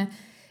formula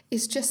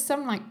is just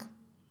some like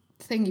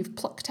thing you've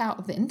plucked out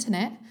of the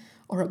internet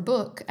or a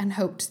book and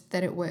hoped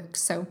that it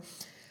works. So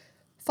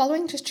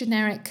following just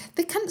generic,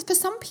 for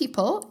some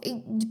people,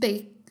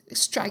 they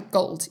strike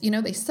gold.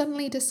 They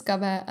suddenly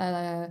discover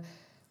a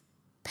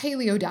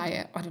paleo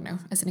diet, I don't know,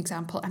 as an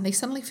example, and they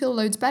suddenly feel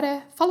loads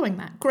better following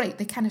that. Great,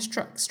 they kind of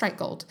strike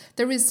gold.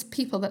 There is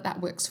people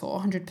that works for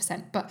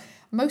 100%, but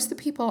most of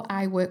the people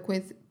I work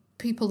with,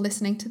 people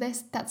listening to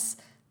this, that's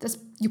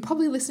you're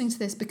probably listening to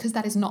this because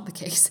that is not the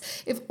case.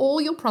 If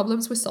all your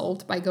problems were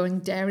solved by going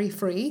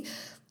dairy-free,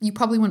 you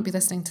probably wouldn't be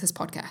listening to this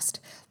podcast.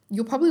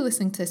 You're probably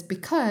listening to this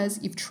because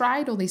you've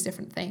tried all these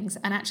different things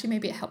and actually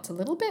maybe it helped a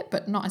little bit,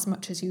 but not as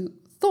much as you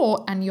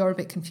thought, and you're a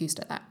bit confused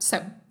at that.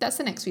 So that's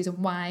the next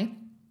reason why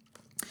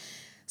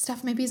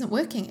stuff maybe isn't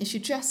working, is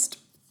you're just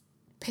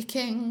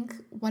picking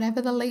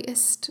whatever the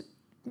latest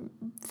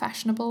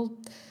fashionable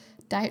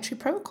dietary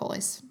protocol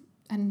is.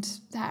 And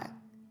that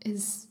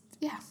is,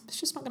 it's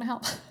just not going to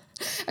help.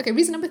 Okay,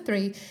 reason number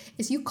 3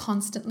 is you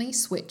constantly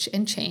switch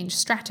and change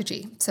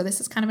strategy. So this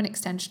is kind of an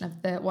extension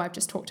of what I've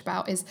just talked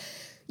about, is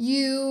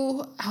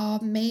you are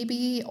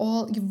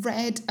you've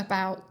read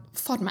about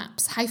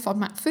FODMAPs, high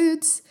FODMAP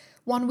foods,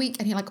 1 week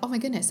and you're like, oh my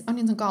goodness,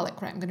 onions and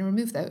garlic, right, I'm going to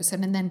remove those.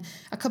 And then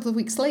a couple of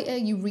weeks later,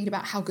 you read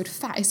about how good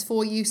fat is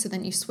for you. So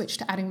then you switch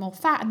to adding more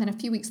fat. And then a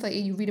few weeks later,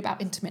 you read about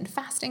intermittent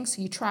fasting.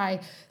 So you try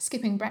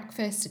skipping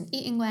breakfast and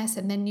eating less.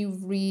 And then you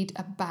read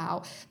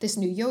about this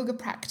new yoga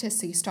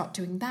practice. So you start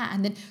doing that.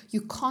 And then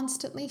you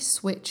constantly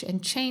switch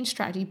and change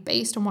strategy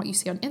based on what you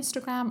see on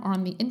Instagram or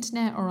on the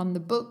internet or on the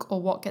book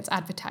or what gets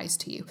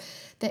advertised to you.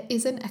 There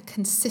isn't a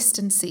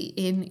consistency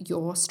in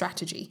your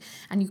strategy,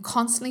 and you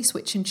constantly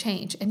switch and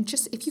change. And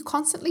just if you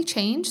constantly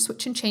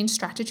switch and change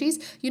strategies,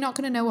 you're not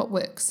going to know what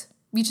works.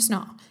 You're just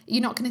not.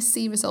 You're not going to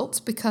see results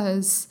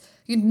because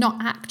you're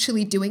not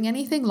actually doing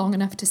anything long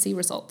enough to see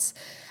results.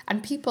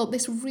 And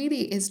this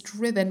really is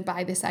driven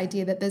by this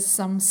idea that there's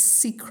some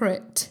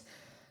secret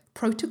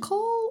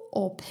protocol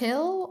or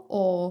pill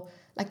or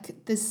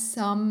like there's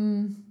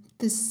some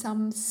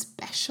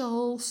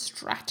special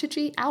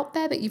strategy out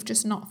there that you've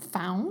just not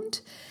found,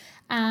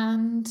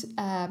 and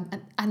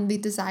the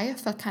desire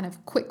for kind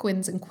of quick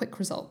wins and quick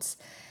results.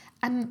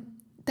 And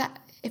that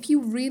if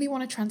you really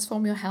want to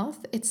transform your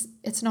health, it's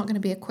not going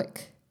to be a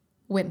quick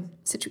win.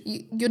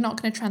 You're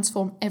not going to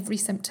transform every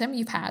symptom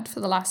you've had for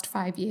the last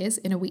 5 years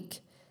in a week.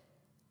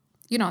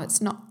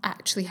 It's not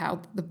actually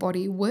how the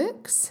body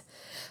works,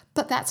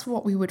 but that's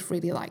what we would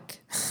really like.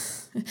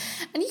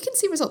 And you can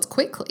see results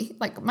quickly.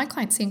 Like my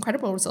clients see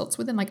incredible results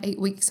within like 8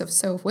 weeks or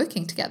so of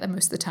working together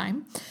most of the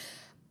time.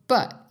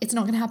 But it's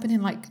not going to happen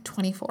in like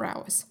 24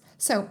 hours.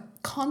 So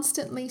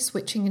constantly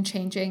switching and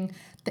changing,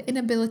 the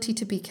inability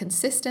to be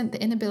consistent,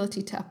 the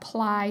inability to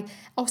apply,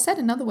 or said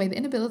another way, the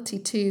inability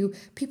to,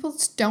 people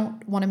just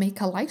don't want to make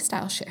a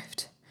lifestyle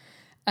shift.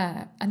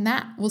 And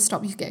that will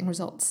stop you getting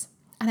results.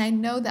 And I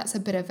know that's a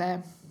bit of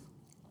there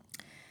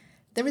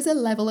is a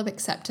level of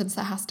acceptance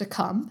that has to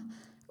come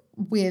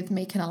with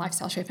making a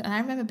lifestyle shift. And I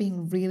remember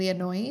being really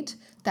annoyed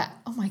that,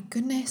 oh my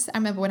goodness, I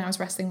remember when I was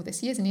wrestling with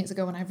this years and years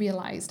ago, when I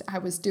realized I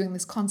was doing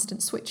this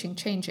constant switching,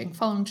 changing,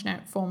 following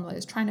generic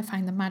formulas, trying to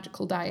find the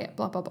magical diet,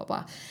 blah, blah, blah,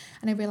 blah.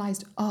 And I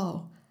realized,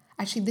 oh,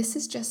 actually, this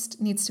is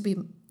just needs to be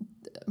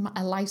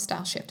a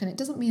lifestyle shift. And it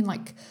doesn't mean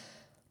like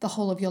the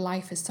whole of your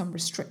life is some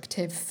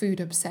restrictive, food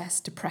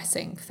obsessed,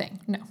 depressing thing.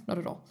 No, not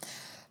at all.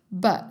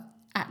 But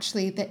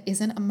actually, there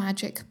isn't a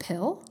magic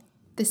pill.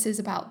 This is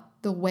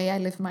about the way I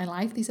live my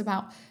life. These are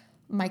about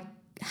my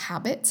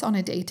habits on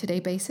a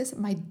day-to-day basis,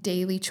 my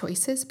daily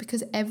choices,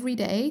 because every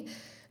day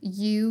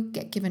you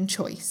get given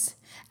choice.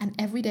 And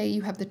every day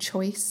you have the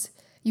choice,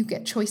 you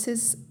get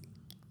choices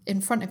in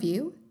front of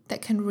you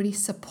that can really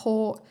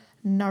support,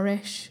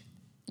 nourish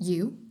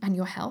you and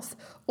your health,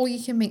 or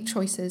you can make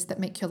choices that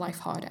make your life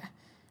harder.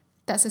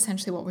 That's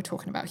essentially what we're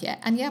talking about here.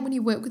 And yeah, when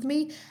you work with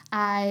me,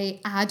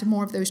 I add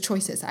more of those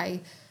choices.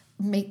 I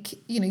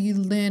make, you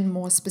learn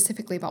more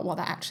specifically about what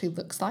that actually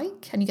looks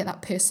like, and you get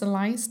that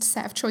personalized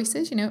set of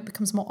choices, it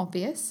becomes more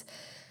obvious.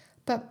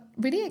 But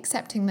really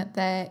accepting that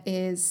that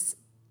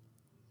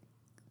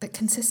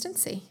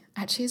consistency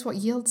actually is what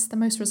yields the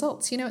most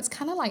results. It's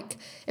kind of like,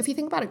 if you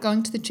think about it,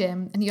 going to the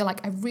gym and you're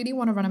like, I really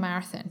want to run a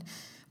marathon.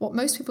 What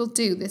most people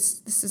do,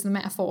 this is the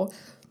metaphor,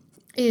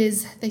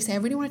 is they say, I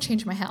really want to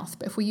change my health.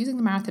 But if we're using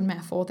the marathon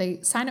metaphor, they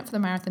sign up for the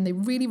marathon, they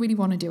really, really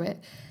want to do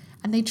it,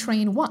 and they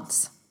train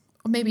once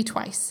or maybe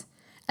twice.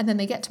 And then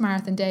they get to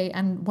marathon day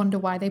and wonder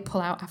why they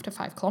pull out after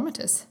 5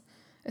 kilometers.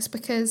 It's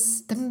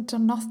because they've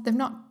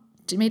not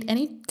made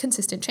any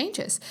consistent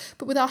changes.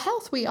 But with our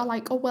health, we are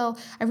like, oh, well,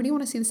 I really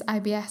want to see this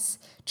IBS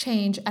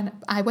change. And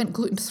I went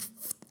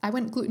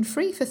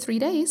gluten-free for 3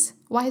 days.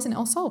 Why isn't it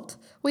all solved?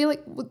 Well, you're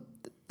like, well,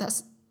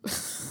 that's,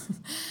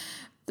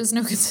 there's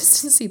no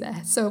consistency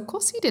there. So of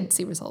course you didn't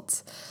see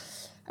results.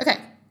 Okay,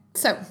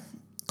 so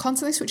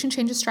constantly switch and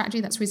change your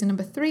strategy. That's reason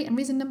number 3. And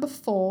reason number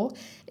 4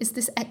 is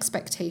this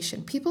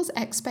expectation. People's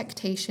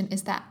expectation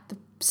is that the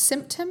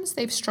symptoms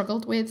they've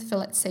struggled with for,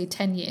 let's say,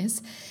 10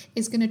 years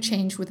is going to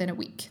change within a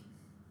week.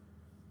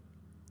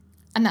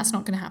 And that's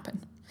not going to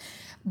happen.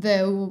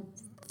 The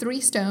 3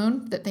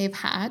 stone that they've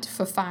had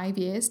for 5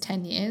 years,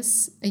 10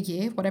 years, a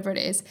year, whatever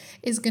it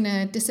is going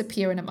to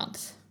disappear in a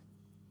month.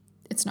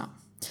 It's not.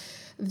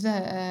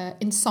 The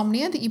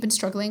insomnia that you've been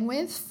struggling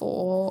with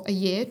for a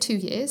year, 2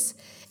 years,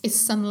 is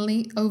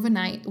suddenly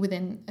overnight,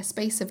 within a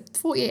space of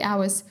 48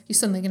 hours, you're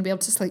suddenly going to be able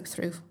to sleep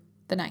through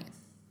the night.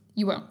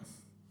 You won't.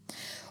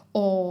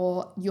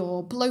 Or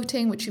your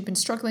bloating, which you've been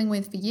struggling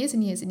with for years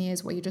and years and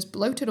years, where you're just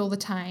bloated all the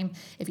time.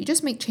 If you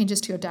just make changes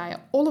to your diet,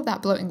 all of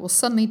that bloating will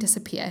suddenly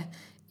disappear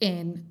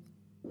in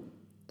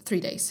 3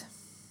 days.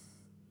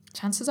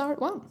 Chances are it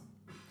won't.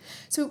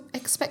 So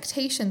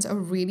expectations are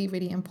really,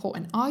 really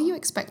important. Are you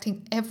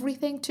expecting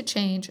everything to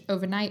change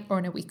overnight or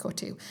in a week or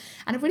 2?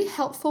 And a really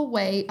helpful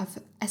way of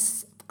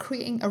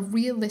creating a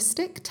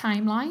realistic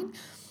timeline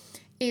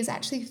is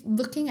actually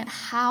looking at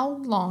how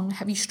long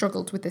have you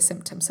struggled with the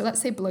symptom. So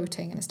let's say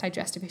bloating and it's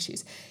digestive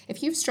issues.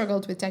 If you've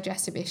struggled with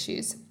digestive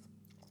issues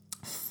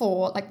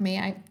for, like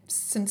me,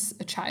 since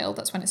a child,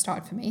 that's when it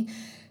started for me.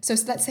 So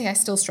let's say I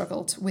still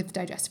struggled with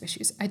digestive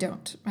issues. I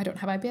don't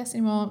have IBS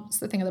anymore. It's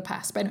the thing of the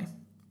past. But anyway,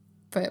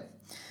 for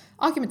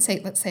argument's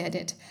sake, let's say I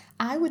did.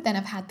 I would then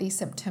have had these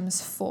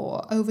symptoms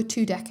for over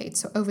 2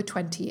 decades, so over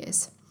 20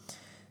 years.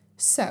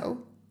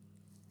 So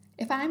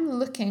if I'm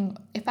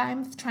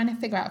trying to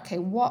figure out, okay,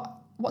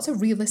 what's a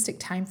realistic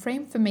time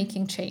frame for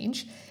making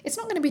change, it's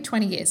not going to be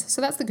 20 years.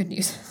 So that's the good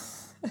news.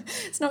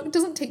 It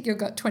doesn't take your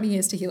gut 20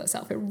 years to heal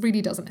itself. It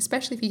really doesn't,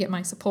 especially if you get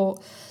my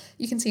support.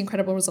 You can see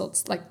incredible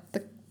results, like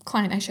the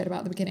client I shared about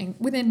at the beginning,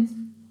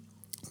 within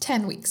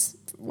 10 weeks,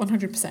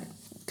 100%.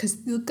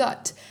 Because the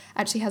gut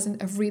actually has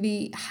a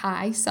really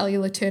high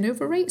cellular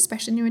turnover rate,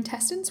 especially in your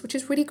intestines, which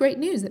is really great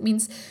news. That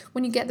means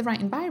when you get the right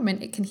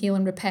environment, it can heal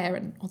and repair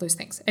and all those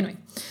things. Anyway,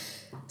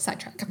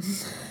 sidetrack.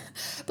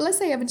 But let's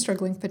say I've been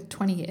struggling for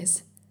 20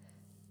 years.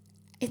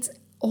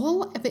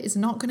 All of it is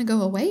not going to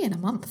go away in a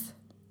month.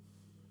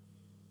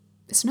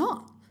 It's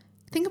not.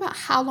 Think about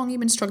how long you've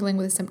been struggling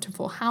with a symptom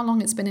for, how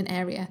long it's been an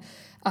area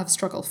of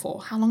struggle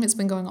for, how long it's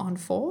been going on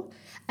for,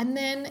 and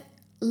then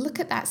look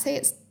at that.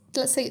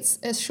 Let's say it's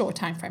a short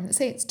time frame. Let's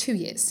say it's 2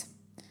 years.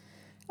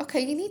 okay,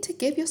 you need to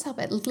give yourself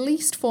at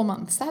least 4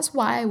 months. That's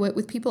why I work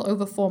with people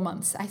over 4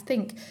 months. I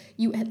think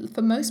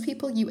for most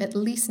people, you at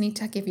least need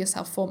to give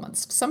yourself 4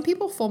 months. Some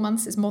people, 4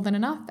 months is more than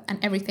enough and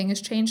everything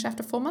has changed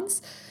after 4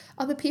 months.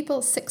 Other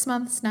people, 6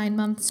 months, 9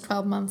 months,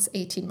 12 months,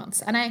 18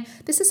 months. And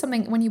this is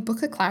something, when you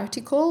book a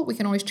clarity call, we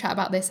can always chat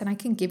about this and I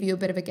can give you a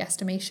bit of a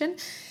guesstimation.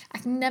 I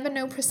can never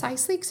know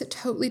precisely because it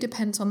totally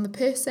depends on the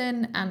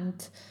person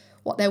and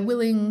what they're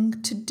willing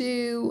to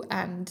do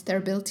and their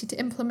ability to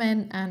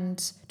implement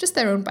and just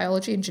their own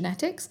biology and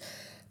genetics.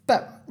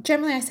 But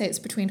generally I say it's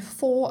between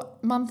 4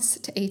 months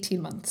to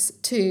 18 months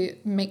to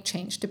make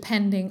change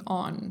depending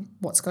on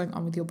what's going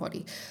on with your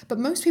body. But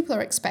most people are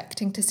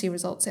expecting to see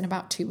results in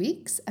about 2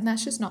 weeks, and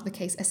that's just not the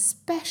case,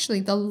 especially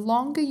the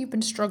longer you've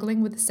been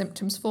struggling with the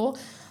symptoms for,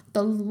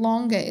 the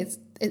longer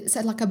it's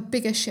like a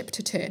bigger ship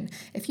to turn.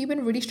 If you've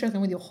been really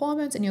struggling with your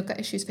hormones and your gut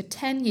issues for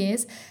 10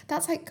 years,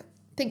 that's like,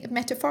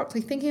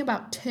 metaphorically thinking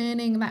about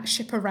turning that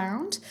ship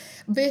around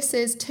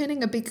versus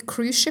turning a big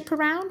cruise ship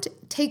around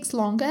takes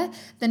longer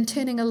than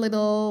turning a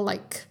little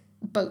like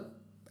boat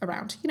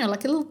around,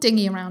 like a little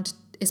dinghy around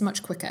is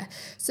much quicker.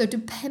 So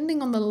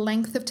depending on the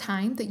length of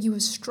time that you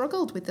have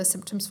struggled with the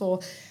symptoms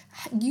for,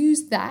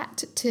 use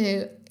that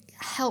to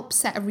help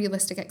set a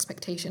realistic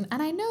expectation.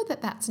 And I know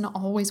that that's not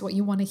always what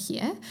you want to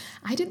hear.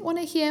 I didn't want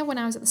to hear when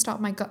I was at the start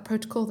of my gut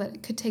protocol that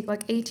it could take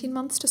like 18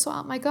 months to sort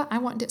out my gut. I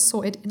wanted it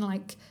sorted in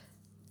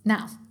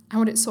now. I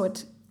want it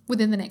sorted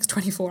within the next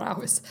 24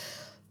 hours.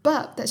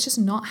 But that's just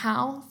not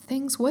how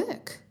things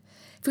work.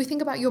 If we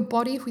think about your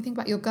body, if we think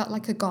about your gut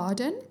like a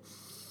garden,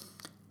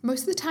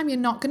 most of the time you're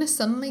not going to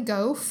suddenly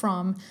go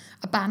from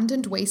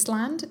abandoned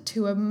wasteland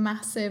to a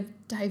massive,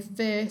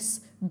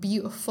 diverse,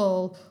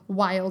 beautiful,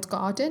 wild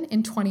garden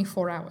in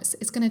 24 hours.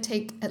 It's going to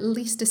take at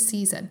least a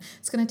season.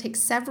 It's going to take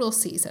several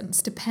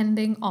seasons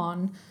depending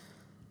on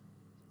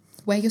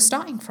where you're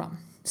starting from.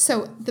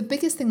 So the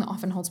biggest thing that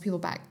often holds people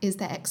back is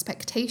their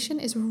expectation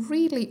is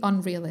really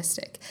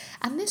unrealistic.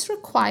 And this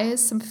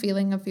requires some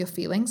feeling of your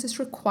feelings. This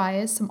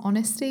requires some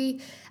honesty.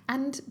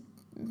 And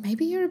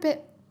maybe you're a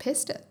bit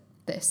pissed at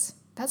this.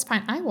 That's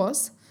fine. I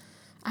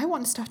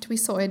want stuff to be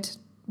sorted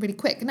really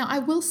quick. Now, I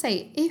will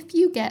say, if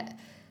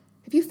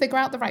you figure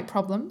out the right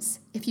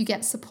problems, if you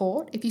get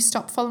support, if you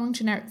stop following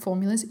generic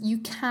formulas, you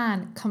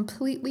can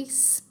completely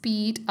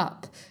speed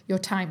up your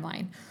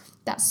timeline.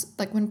 That's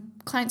like when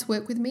clients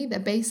work with me, they're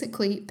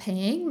basically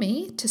paying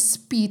me to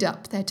speed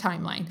up their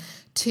timeline,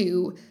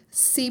 to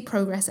see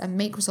progress and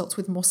make results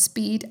with more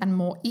speed and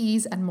more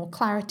ease and more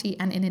clarity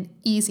and in an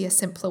easier,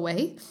 simpler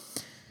way.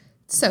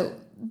 So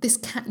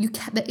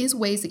there is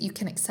ways that you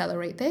can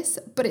accelerate this,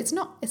 but it's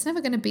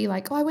never going to be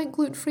like, oh, I went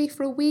gluten-free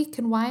for a week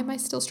and why am I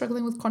still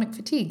struggling with chronic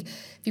fatigue?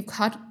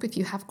 If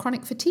you have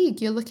chronic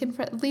fatigue, you're looking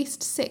for at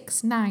least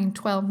 6, 9,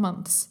 12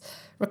 months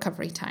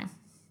recovery time.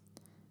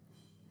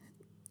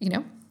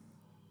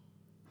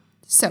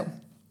 So,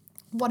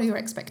 what are your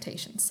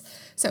expectations?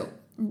 So,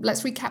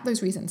 let's recap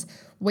those reasons.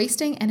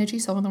 Wasting energy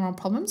solving the wrong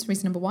problems,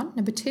 reason number 1.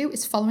 Number 2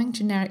 is following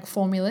generic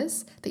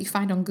formulas that you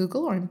find on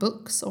Google or in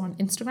books or on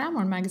Instagram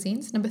or in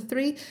magazines. Number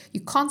 3, you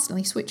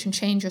constantly switch and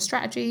change your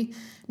strategy.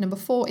 Number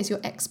 4 is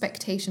your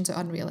expectations are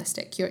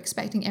unrealistic. You're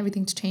expecting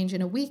everything to change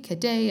in a week, a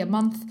day, a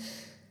month.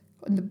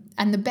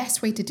 And the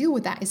best way to deal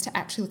with that is to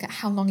actually look at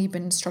how long you've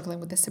been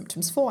struggling with the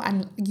symptoms for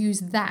and use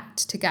that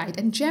to guide.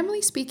 And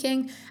generally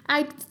speaking,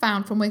 I've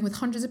found from working with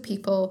hundreds of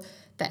people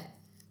that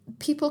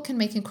people can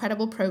make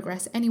incredible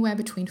progress anywhere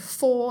between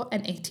 4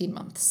 and 18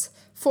 months.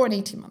 4 and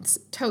 18 months.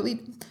 Totally.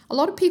 A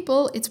lot of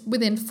people, it's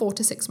within 4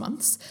 to 6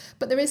 months.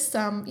 But there is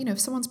some, if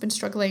someone's been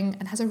struggling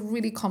and has a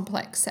really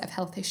complex set of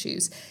health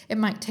issues, it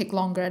might take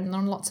longer, and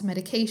on lots of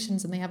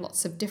medications and they have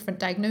lots of different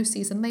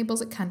diagnoses and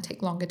labels, it can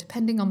take longer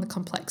depending on the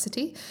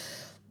complexity.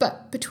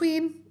 But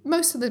between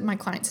most of my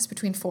clients, it's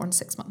between 4 and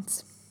 6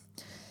 months.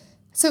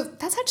 So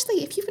that's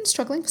actually, if you've been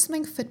struggling for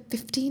something for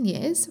 15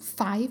 years,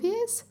 5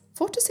 years,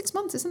 4 to 6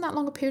 months isn't that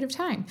long a period of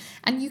time.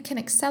 And you can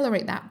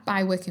accelerate that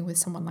by working with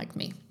someone like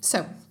me.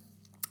 So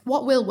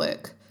what will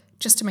work?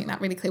 Just to make that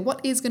really clear,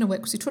 what is going to work?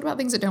 Because we've talked about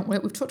things that don't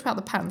work. We've talked about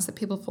the patterns that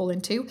people fall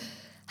into.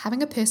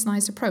 Having a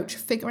personalized approach,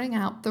 figuring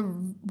out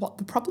what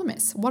the problem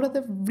is. What are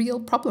the real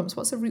problems?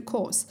 What's the root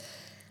cause?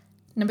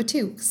 Number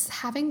 2,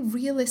 having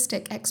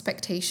realistic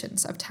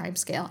expectations of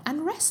timescale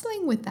and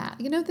wrestling with that.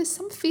 There's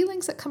some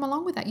feelings that come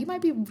along with that. You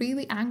might be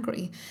really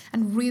angry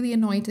and really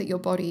annoyed that your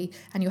body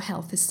and your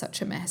health is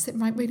such a mess. It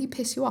might really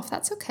piss you off.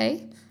 That's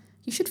okay.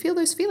 You should feel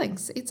those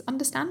feelings. It's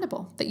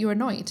understandable that you're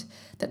annoyed,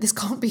 that this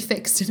can't be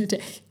fixed in a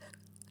day.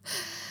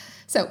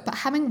 But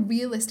having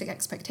realistic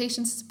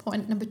expectations is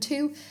important. Number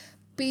 2,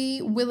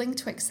 be willing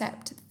to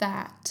accept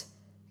that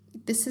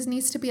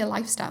needs to be a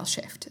lifestyle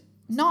shift.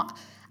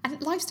 And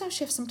lifestyle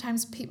shifts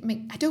sometimes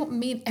I don't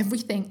mean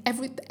everything.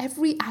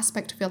 Every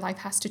aspect of your life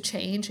has to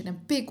change in a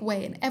big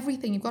way and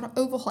everything. You've got to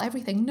overhaul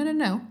everything.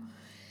 No.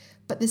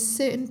 But there's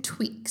certain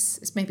tweaks.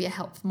 It's maybe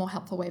more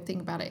helpful way of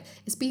thinking about it.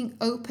 It's being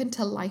open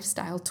to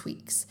lifestyle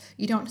tweaks.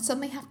 You don't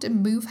suddenly have to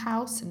move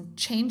house and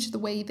change the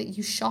way that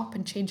you shop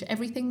and change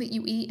everything that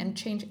you eat and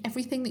change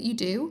everything that you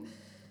do.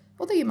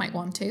 Although you might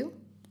want to.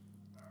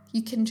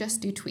 you can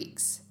just do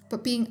tweaks.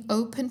 But being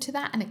open to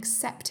that and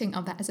accepting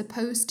of that, as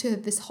opposed to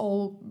this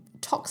whole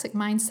toxic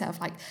mindset of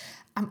like,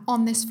 I'm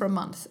on this for a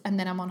month and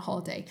then I'm on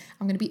holiday.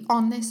 I'm going to be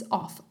on this,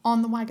 off,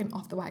 on the wagon,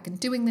 off the wagon,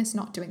 doing this,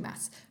 not doing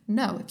that.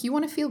 No, if you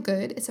want to feel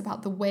good, it's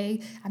about the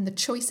way and the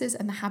choices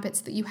and the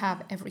habits that you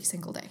have every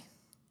single day.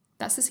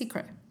 That's the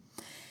secret.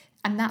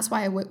 And that's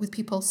why I work with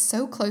people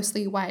so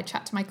closely, why I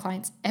chat to my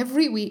clients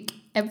every week,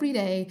 every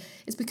day,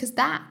 is because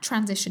that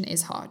transition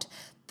is hard.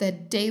 The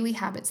daily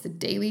habits, the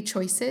daily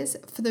choices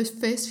for those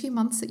first few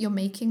months that you're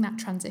making that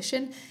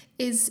transition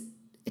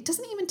it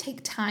doesn't even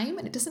take time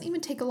and it doesn't even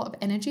take a lot of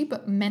energy,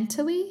 but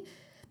mentally,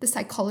 the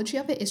psychology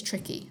of it is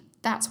tricky.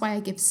 That's why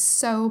I give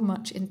so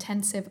much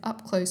intensive,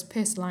 up close,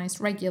 personalized,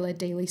 regular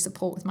daily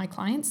support with my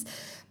clients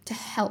to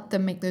help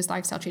them make those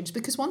lifestyle changes.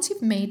 Because once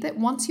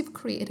you've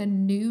created a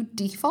new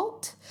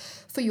default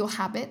for your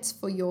habits,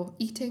 for your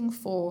eating,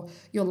 for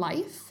your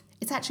life,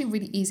 it's actually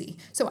really easy.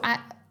 So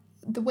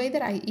the way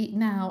that I eat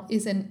now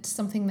isn't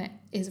something that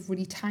is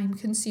really time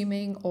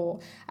consuming or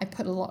I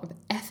put a lot of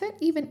effort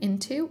even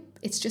into.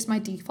 It's just my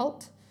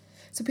default.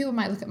 So people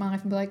might look at my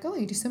life and be like, oh,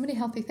 you do so many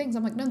healthy things.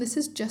 I'm like, no, this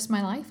is just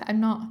my life. I'm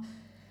not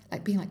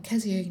like being like,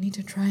 Kezia, you need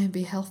to try and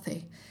be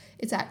healthy.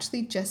 It's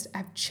actually just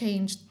I've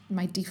changed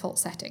my default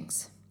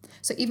settings.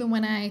 So even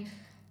when my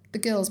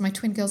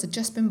twin girls had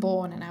just been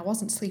born and I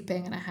wasn't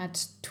sleeping and I had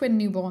twin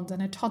newborns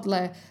and a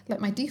toddler, like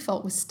my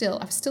default was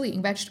I was still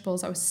eating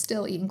vegetables, I was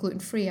still eating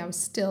gluten-free, I was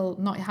still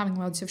not having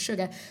loads of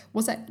sugar.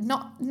 Was that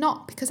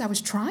not because I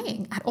was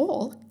trying at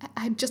all?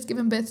 I had just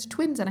given birth to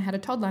twins and I had a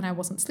toddler and I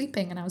wasn't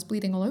sleeping and I was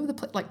bleeding all over the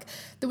place. Like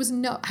I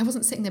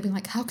wasn't sitting there being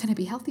like, how can I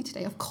be healthy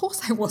today? Of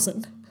course I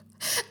wasn't.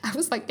 I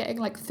was like getting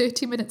like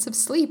 30 minutes of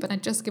sleep and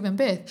I'd just given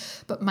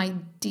birth. But my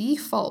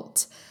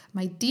default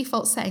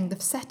setting, the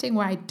setting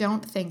where I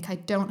don't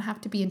have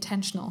to be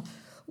intentional,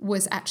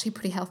 was actually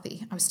pretty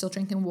healthy. I was still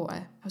drinking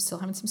water. I was still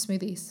having some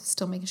smoothies,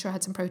 still making sure I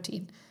had some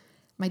protein.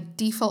 My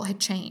default had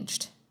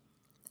changed.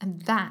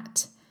 And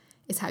that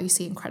is how you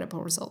see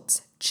incredible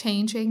results.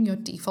 Changing your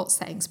default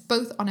settings,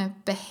 both on a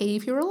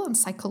behavioral and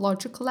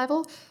psychological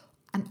level,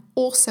 and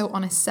also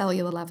on a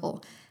cellular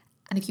level.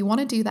 And if you want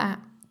to do that,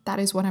 that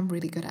is what I'm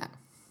really good at,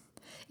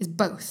 is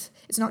both.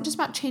 It's not just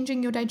about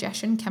changing your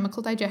digestion,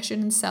 chemical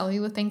digestion and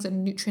cellular things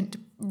and nutrient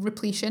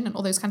repletion and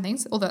all those kind of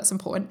things, although that's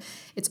important.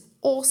 It's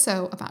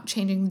also about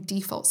changing the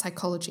default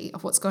psychology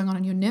of what's going on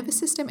in your nervous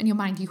system and your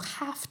mind. You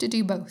have to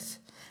do both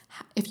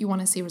if you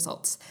want to see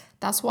results.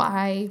 That's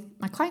why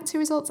my clients see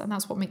results, and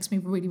that's what makes me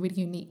really, really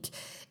unique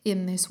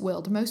in this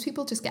world. Most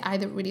people just get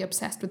either really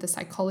obsessed with the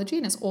psychology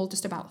and it's all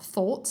just about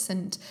thoughts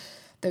and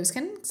those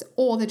kinds,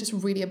 or they're just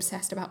really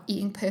obsessed about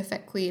eating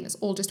perfectly and it's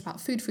all just about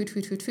food.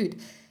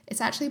 It's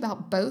actually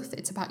about both.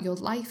 It's about your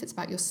life, it's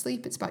about your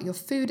sleep, it's about your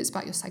food, it's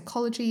about your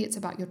psychology, it's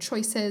about your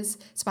choices,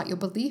 it's about your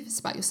beliefs, it's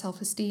about your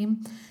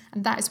self-esteem.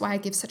 And that is why I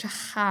give such a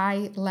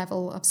high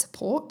level of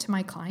support to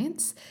my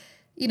clients.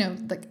 You know,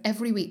 like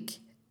every week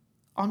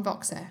on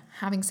Voxer,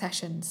 having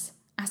sessions,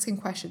 asking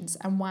questions,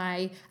 and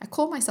why I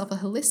call myself a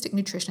holistic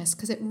nutritionist,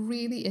 because it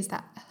really is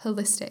that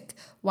holistic,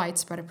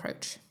 widespread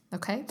approach.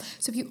 Okay,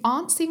 so if you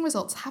aren't seeing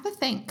results, have a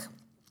think.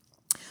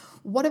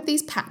 What of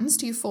these patterns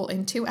do you fall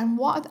into? And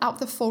what out of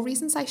the 4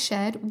 reasons I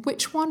shared,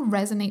 which one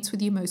resonates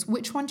with you most?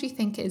 Which one do you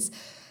think is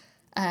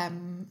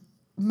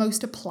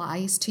most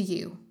applies to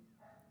you?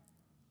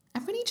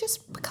 And really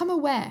just become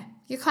aware.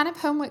 Your kind of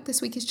homework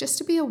this week is just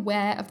to be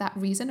aware of that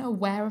reason,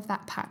 aware of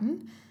that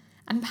pattern,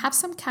 and have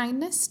some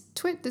kindness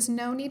to it. There's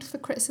no need for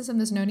criticism.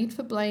 There's no need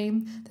for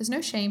blame. There's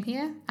no shame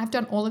here. I've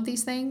done all of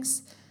these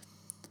things.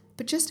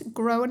 But just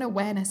grow an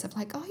awareness of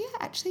like, oh yeah,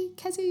 actually,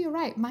 Kezia, you're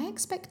right. My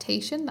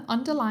expectation, the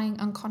underlying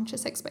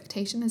unconscious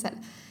expectation is that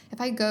if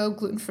I go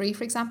gluten-free,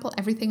 for example,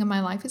 everything in my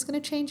life is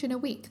going to change in a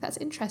week. That's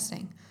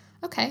interesting.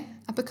 Okay,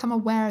 I've become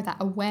aware of that.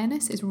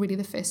 Awareness is really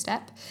the first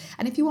step.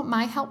 And if you want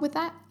my help with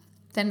that,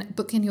 then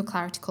book in your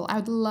clarity call. I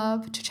would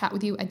love to chat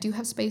with you. I do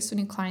have space for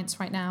new clients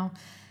right now.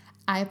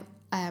 I've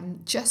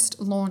just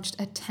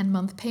launched a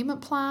 10-month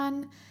payment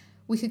plan.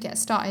 We could get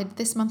started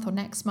this month or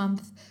next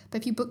month.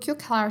 But if you book your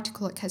clarity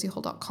call at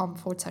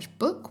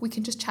keziahall.com/book, we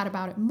can just chat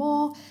about it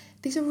more.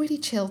 These are really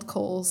chilled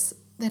calls.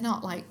 They're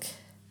not like,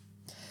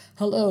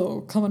 hello,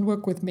 come and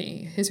work with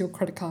me. Here's your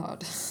credit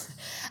card.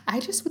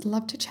 I just would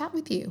love to chat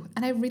with you.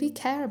 And I really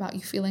care about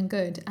you feeling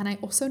good. And I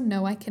also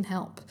know I can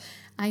help.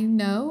 I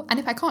know, and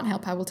if I can't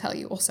help, I will tell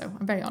you also.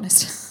 I'm very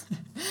honest.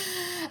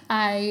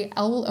 I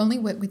will only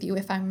work with you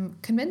if I'm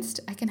convinced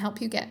I can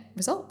help you get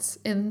results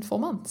in 4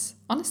 months.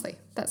 Honestly,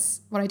 that's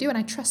what I do. And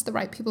I trust the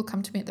right people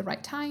come to me at the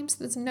right time. So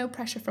there's no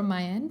pressure from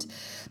my end.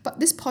 But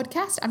this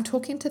podcast, I'm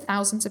talking to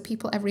thousands of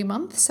people every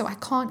month. So I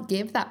can't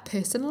give that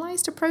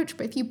personalized approach.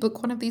 But if you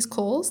book one of these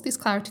calls, these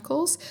clarity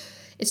calls,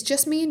 It's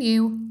just me and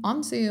you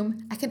on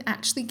Zoom. I can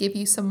actually give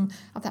you some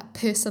of that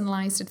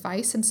personalized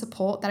advice and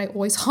support that I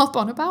always harp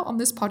on about on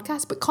this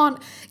podcast, but can't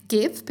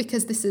give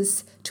because this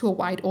is to a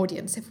wide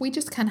audience. If we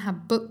just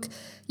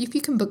if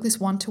you can book this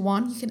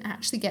one-to-one, you can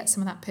actually get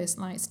some of that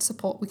personalized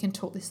support. We can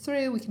talk this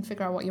through, we can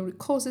figure out what your root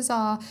causes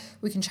are,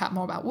 we can chat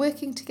more about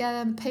working together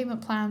and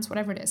payment plans,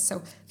 whatever it is.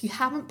 So if you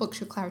haven't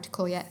booked your clarity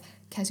call yet,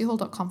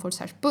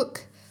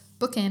 keziahall.com/book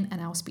in,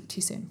 and I'll speak to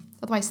you soon.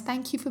 Otherwise,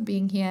 thank you for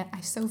being here.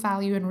 I so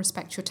value and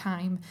respect your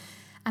time.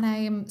 And I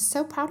am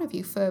so proud of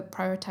you for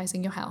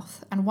prioritizing your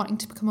health and wanting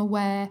to become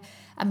aware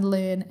and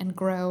learn and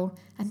grow.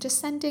 And I'm just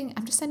sending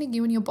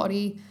you and your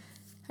body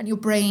and your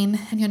brain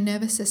and your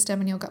nervous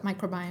system and your gut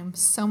microbiome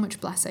so much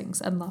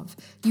blessings and love.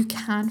 You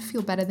can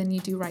feel better than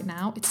you do right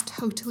now. It's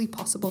totally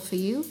possible for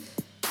you.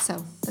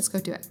 So let's go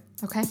do it.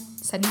 Okay?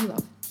 Sending you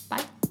love.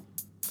 Bye.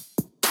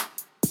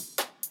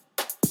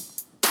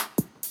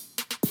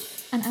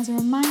 And as a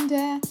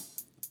reminder,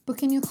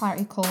 book in your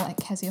clarity call at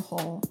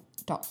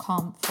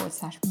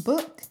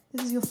keziahall.com/book.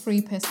 This is your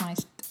free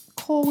personalized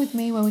call with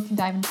me where we can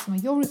dive into some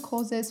of your root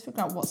causes,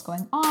 figure out what's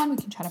going on. We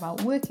can chat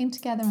about working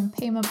together and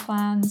payment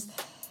plans.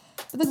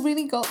 But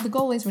the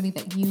goal is really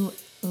that you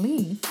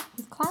leave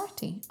with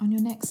clarity on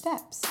your next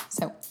steps.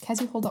 So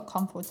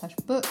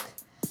keziahall.com/book.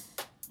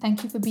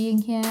 Thank you for being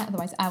here.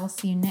 Otherwise, I will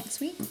see you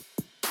next week.